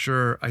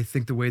infrastructure, I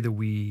think the way that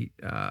we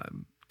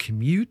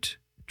commute,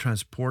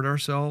 transport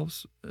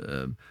ourselves,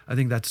 I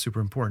think that's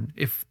super important.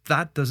 If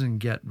that doesn't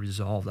get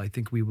resolved, I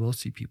think we will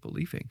see people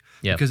leaving.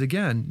 Yeah. Because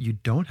again, you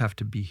don't have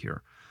to be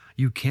here.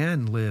 You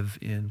can live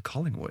in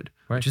Collingwood,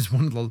 which is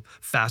one of the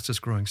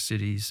fastest growing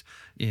cities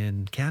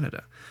in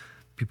Canada.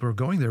 People are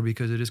going there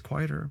because it is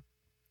quieter.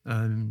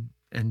 And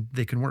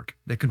they can work.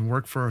 They can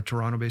work for a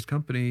Toronto-based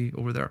company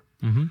over there.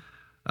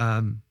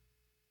 Mm-hmm.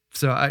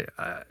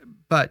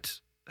 But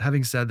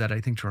having said that,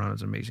 I think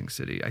Toronto's an amazing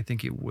city. I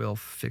think it will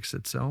fix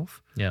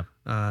itself. Yeah.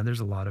 There's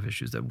a lot of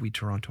issues that we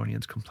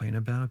Torontonians complain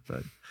about,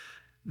 but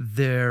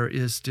there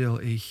is still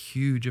a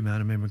huge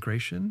amount of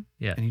immigration.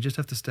 Yeah. And you just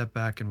have to step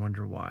back and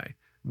wonder why.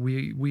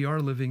 We are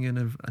living in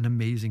an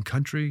amazing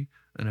country,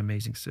 an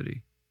amazing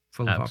city,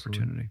 full of Absolutely.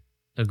 opportunity.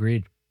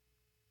 Agreed.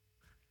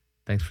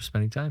 Thanks for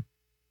spending time.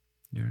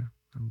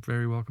 I'm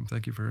very welcome.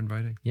 Thank you for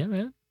inviting. Yeah,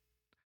 man.